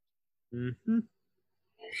 Mm-hmm.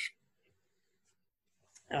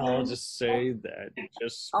 I'll just say that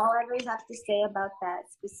just all I really have to say about that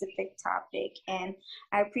specific topic. And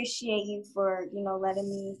I appreciate you for, letting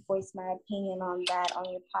me voice my opinion on that on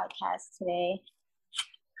your podcast today.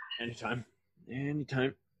 anytime.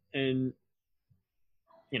 And,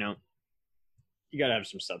 you got to have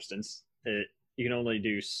some substance. You can only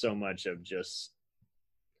do so much of just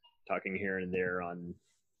talking here and there on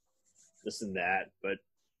this and that. But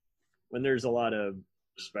when there's a lot of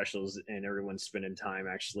specials and everyone's spending time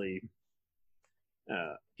actually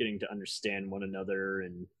getting to understand one another,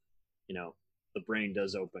 and the brain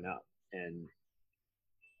does open up, and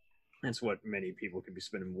that's what many people could be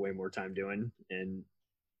spending way more time doing. And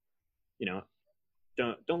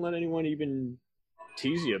don't let anyone even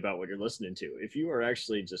tease you about what you're listening to. If you are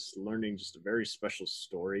actually just learning just a very special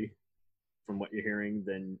story from what you're hearing,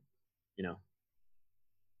 then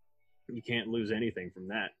you can't lose anything from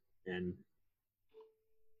that. And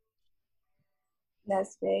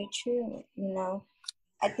that's very true.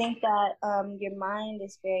 I think that your mind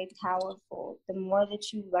is very powerful. The more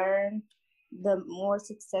that you learn, the more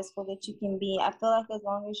successful that you can be. I feel like as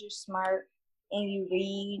long as you're smart and you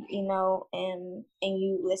read, and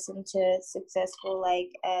you listen to successful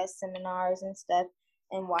seminars and stuff,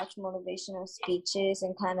 and watch motivational speeches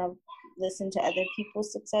and kind of listen to other people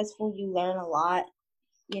successful, you learn a lot,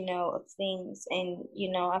 of things. And,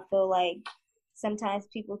 I feel like sometimes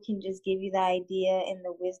people can just give you the idea and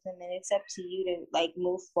the wisdom, and it's up to you to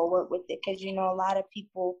move forward with it. Because, a lot of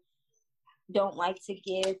people don't like to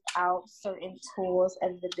give out certain tools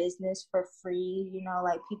of the business for free.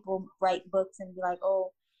 People write books and be like,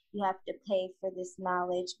 oh, you have to pay for this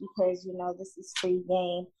knowledge because, this is free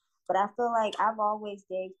game. But I feel like I've always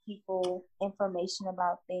gave people information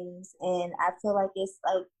about things, and I feel like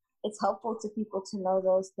it's helpful to people to know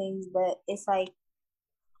those things, but it's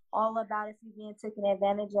all about if you're being taken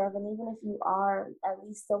advantage of. And even if you are, at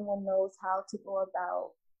least someone knows how to go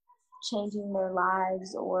about changing their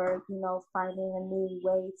lives, or finding a new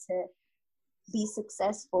way to be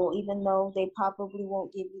successful. Even though they probably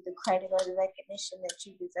won't give you the credit or the recognition that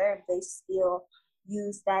you deserve, they still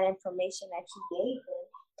use that information that you gave them,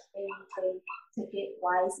 and they took it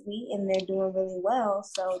wisely, and they're doing really well.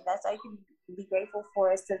 So that's all you can be grateful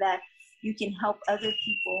for, is so that you can help other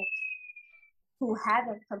people who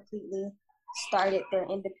haven't completely started their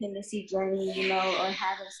independency journey, or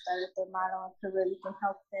haven't started their modeling career. You can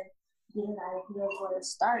help them get an idea of where to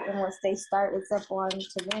start, and once they start, it's up on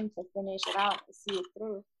to them to finish it out, to see it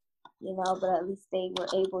through, but at least they were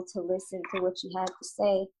able to listen to what you had to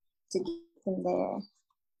say to get them there.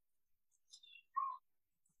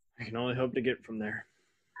 I can only hope to get from there.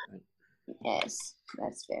 Yes,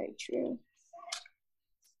 that's very true.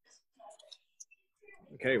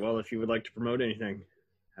 Okay, well, if you would like to promote anything,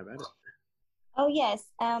 have at it. Oh, yes.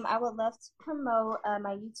 I would love to promote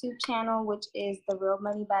my YouTube channel, which is The Real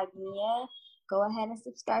MoneyBag Mia. Go ahead and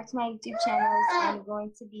subscribe to my YouTube channels. I'm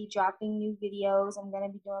going to be dropping new videos. I'm going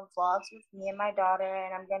to be doing vlogs with me and my daughter,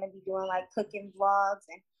 and I'm going to be doing cooking vlogs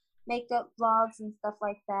and makeup vlogs and stuff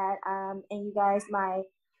like that. And you guys, my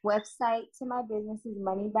website to my business is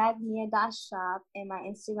moneybagmia.shop, and my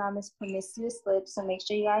Instagram is promiscuous lips. So make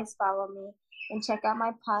sure you guys follow me and check out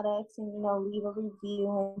my products, and leave a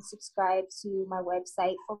review and subscribe to my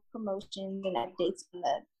website for promotions and updates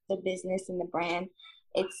on the business and the brand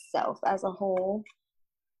itself as a whole.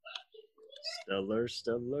 Stellar.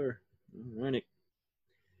 All righty.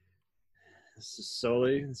 This is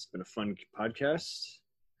Sully. It's been a fun podcast.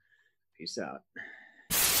 Peace out.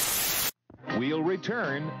 We'll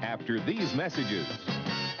return after these messages.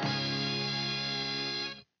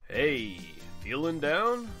 Hey, feeling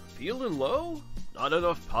down? Feeling low? Not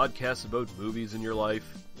enough podcasts about movies in your life?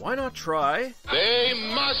 Why not try They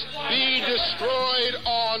must be destroyed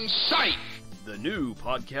on sight. the new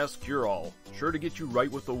Podcast Cure-All? Sure to get you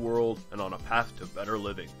right with the world and on a path to better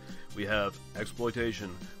living. We have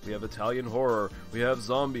exploitation, we have Italian horror, we have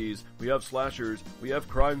zombies, we have slashers, we have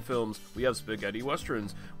crime films, we have spaghetti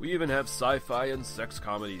westerns, we even have sci-fi and sex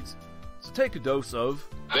comedies. So take a dose of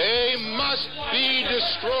They must be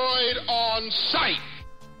destroyed on sight.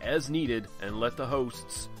 as needed, and let the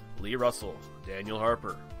hosts, Lee Russell, Daniel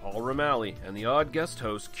Harper, Paul Romali, and the odd guest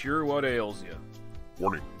host cure what ails you.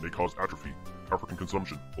 Warning, may cause atrophy, African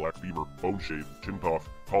consumption, black fever, bone shave, chin cough,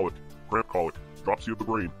 colic, cramp colic, dropsy of the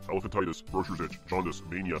brain, elephantitis, grocer's itch, jaundice,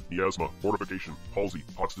 mania, miasma, mortification, palsy,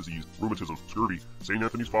 Pott's disease, rheumatism, scurvy, St.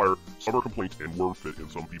 Anthony's fire, summer complaint, and worm fit in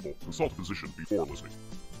some people. Consult a physician before listening.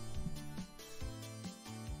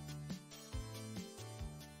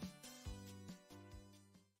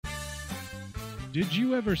 Did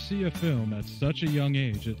you ever see a film at such a young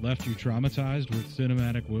age it left you traumatized with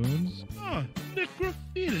cinematic wounds?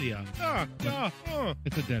 Necrophilia.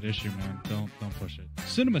 It's a dead issue, man. Don't push it.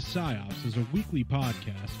 Cinema Psyops is a weekly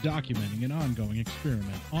podcast documenting an ongoing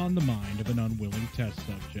experiment on the mind of an unwilling test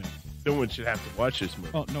subject. No one should have to watch this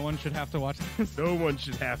movie. Oh, no one should have to watch this? No one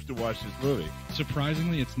should have to watch this movie.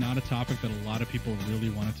 Surprisingly, it's not a topic that a lot of people really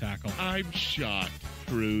want to tackle. I'm shocked,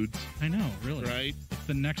 prudes. I know, really. Right? It's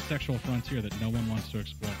the next sexual frontier that no one wants to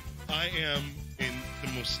explore. I am, in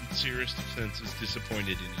the most sincerest of senses,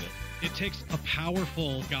 disappointed in you. It takes a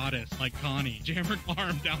powerful goddess like Connie, jam her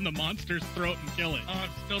arm down the monster's throat and kill it. Oh, I'm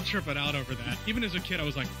still tripping out over that. Even as a kid, I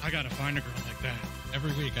was like, I gotta find a girl like that.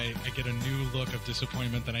 Every week, I get a new look of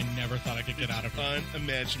disappointment that I never thought I could get out of her.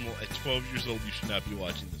 Unimaginable. At 12 years old, you should not be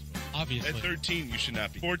watching this movie. Obviously. At 13, you should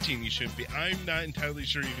not be. 14, you shouldn't be. I'm not entirely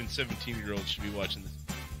sure even 17-year-olds should be watching this.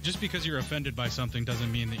 Just because you're offended by something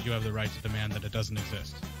doesn't mean that you have the right to demand that it doesn't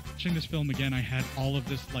exist. Watching this film again, I had all of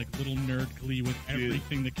this little nerd glee with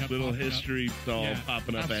everything that kept little popping history up.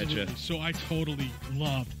 Popping up absolutely. at you. So I totally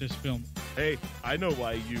loved this film. Hey, I know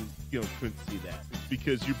why you couldn't see that. It's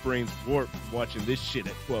because your brain's warped from watching this shit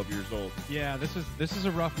at 12 years old. Yeah, this is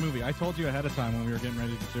a rough movie. I told you ahead of time when we were getting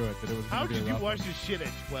ready to do it that it was How going to be did a you rough watch one. this shit at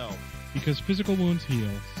 12? Because physical wounds heal,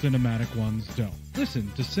 cinematic ones don't. Listen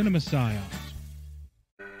to Cinema Psyops.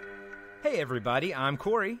 Hey everybody, I'm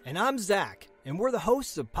Corey. And I'm Zach, and we're the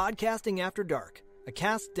hosts of Podcasting After Dark, a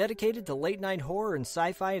cast dedicated to late-night horror and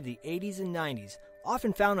sci-fi of the 80s and 90s,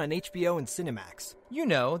 often found on HBO and Cinemax. You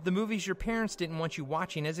know, the movies your parents didn't want you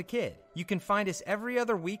watching as a kid. You can find us every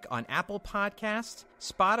other week on Apple Podcasts,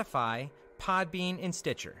 Spotify, Podbean, and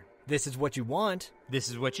Stitcher. This is what you want. This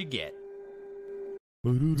is what you get.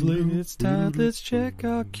 It's time, let's check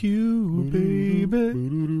our queue,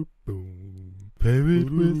 baby. Pair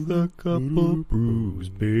it with a couple brews,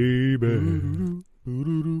 baby.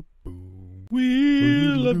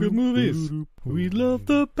 We love good movies. We love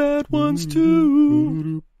the bad ones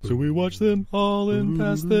too. So we watch them all and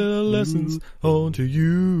pass their lessons on to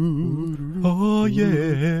you. Oh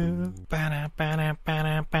yeah.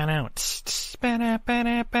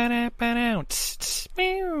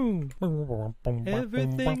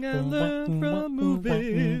 Everything I learned from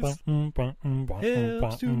movies helps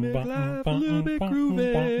to make life a little bit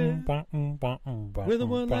groovy. With a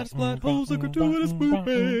one-last plot holes of gratuitous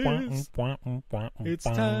movies. It's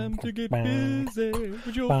time to get busy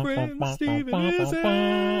with your friend Steve and Izzy.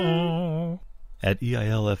 At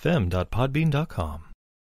eilfm.podbean.com.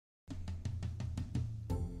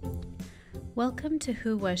 Welcome to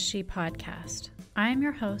Who Was She podcast. I am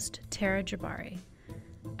your host, Tara Jabari.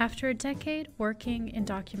 After a decade working in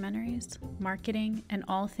documentaries, marketing, and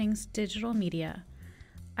all things digital media,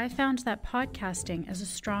 I found that podcasting is a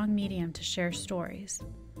strong medium to share stories.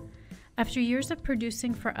 After years of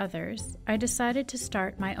producing for others, I decided to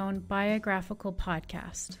start my own biographical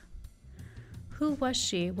podcast. Who Was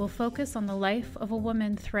She will focus on the life of a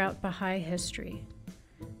woman throughout Baha'i history.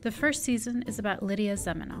 The first season is about Lydia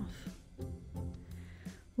Zamenhof.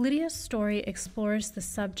 Lydia's story explores the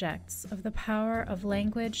subjects of the power of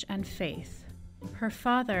language and faith. Her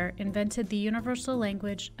father invented the universal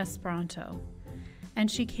language Esperanto, and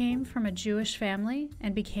she came from a Jewish family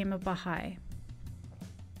and became a Baha'i.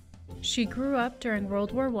 She grew up during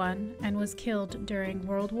World War I and was killed during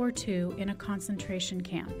World War II in a concentration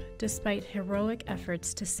camp, despite heroic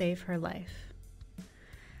efforts to save her life.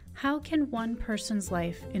 How can one person's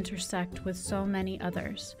life intersect with so many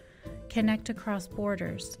others, connect across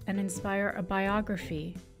borders, and inspire a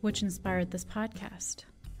biography which inspired this podcast?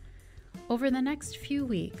 Over the next few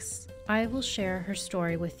weeks, I will share her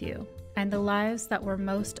story with you and the lives that were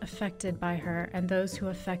most affected by her and those who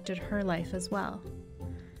affected her life as well.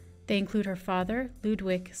 They include her father,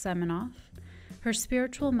 Ludwig Zamenhof, her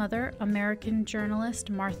spiritual mother, American journalist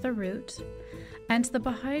Martha Root, and the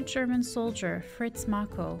Baha'i German soldier Fritz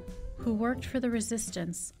Mako, who worked for the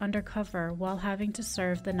resistance undercover while having to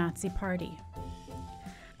serve the Nazi Party.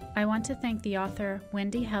 I want to thank the author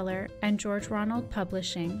Wendy Heller and George Ronald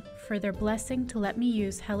Publishing for their blessing to let me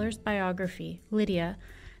use Heller's biography, Lydia,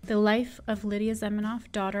 The Life of Lydia Zamenhof,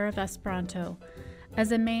 Daughter of Esperanto,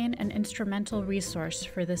 as a main and instrumental resource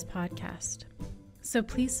for this podcast. So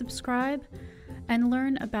please subscribe and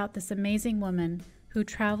learn about this amazing woman who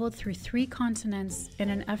traveled through 3 continents in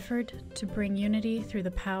an effort to bring unity through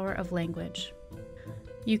the power of language.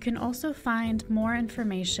 You can also find more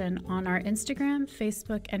information on our Instagram,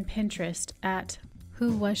 Facebook, and Pinterest at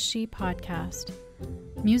Who Was She Podcast.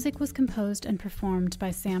 Music was composed and performed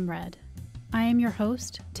by Sam Red. I am your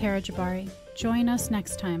host, Tara Jabari. Join us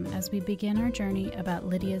next time as we begin our journey about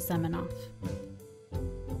Lydia Zamenhof.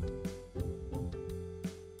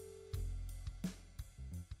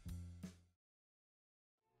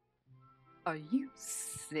 Are you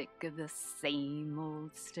sick of the same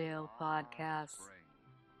old stale podcasts?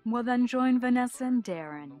 Well, then join Vanessa and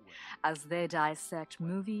Darren as they dissect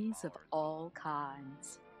movies of all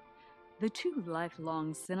kinds. The 2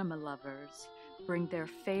 lifelong cinema lovers bring their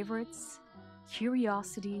favorites,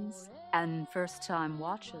 curiosities, and first-time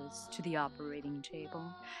watches to the operating table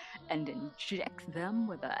and inject them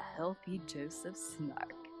with a healthy dose of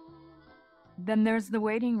snark. Then there's the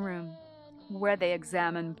waiting room, where they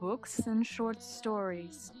examine books and short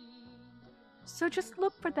stories. So just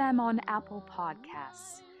look for them on Apple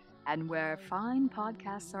Podcasts and where fine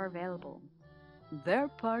podcasts are available. They're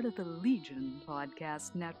part of the Legion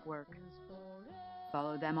Podcast Network.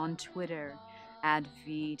 Follow them on Twitter at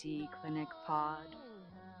VDClinicPod.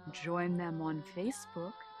 Join them on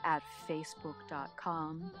Facebook at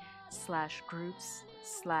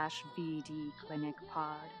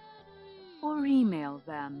facebook.com/groups/VDClinicPod. Or email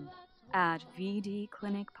them at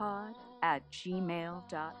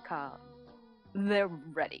vdclinicpod@gmail.com. They're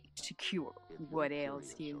ready to cure what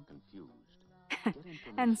ails you.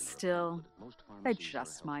 And still, they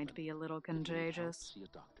just might be a little contagious.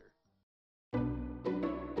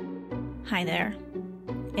 Hi there.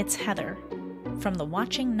 It's Heather from the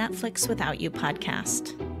Watching Netflix Without You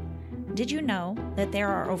podcast. Did you know that there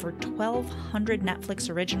are over 1,200 Netflix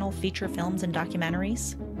original feature films and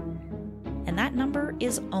documentaries? And that number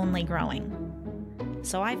is only growing.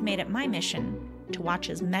 So I've made it my mission to watch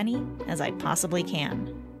as many as I possibly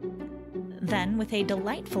can. Then, with a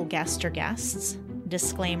delightful guest or guests,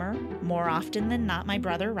 disclaimer, more often than not my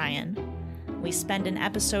brother Ryan, we spend an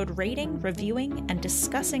episode rating, reviewing, and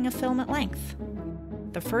discussing a film at length.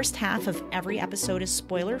 The first half of every episode is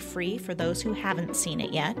spoiler-free for those who haven't seen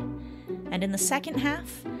it yet, and in the second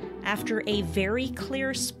half, after a very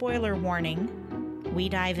clear spoiler warning, we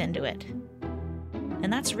dive into it.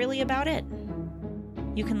 And that's really about it.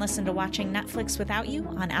 You can listen to Watching Netflix Without You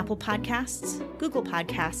on Apple Podcasts, Google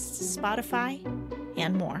Podcasts, Spotify,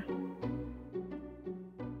 and more.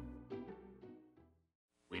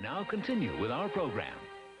 We now continue with our program.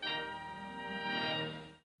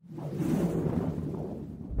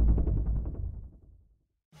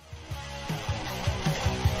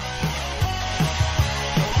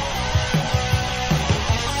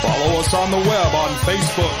 Follow us on the web on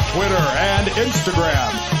Facebook, Twitter, and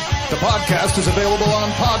Instagram. The podcast is available on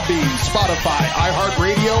Podbean, Spotify,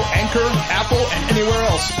 iHeartRadio, Anchor, Apple, and anywhere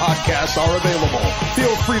else podcasts are available.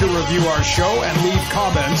 Feel free to review our show and leave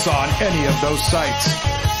comments on any of those sites.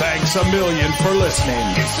 Thanks a million for listening.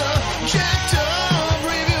 It's a jacked up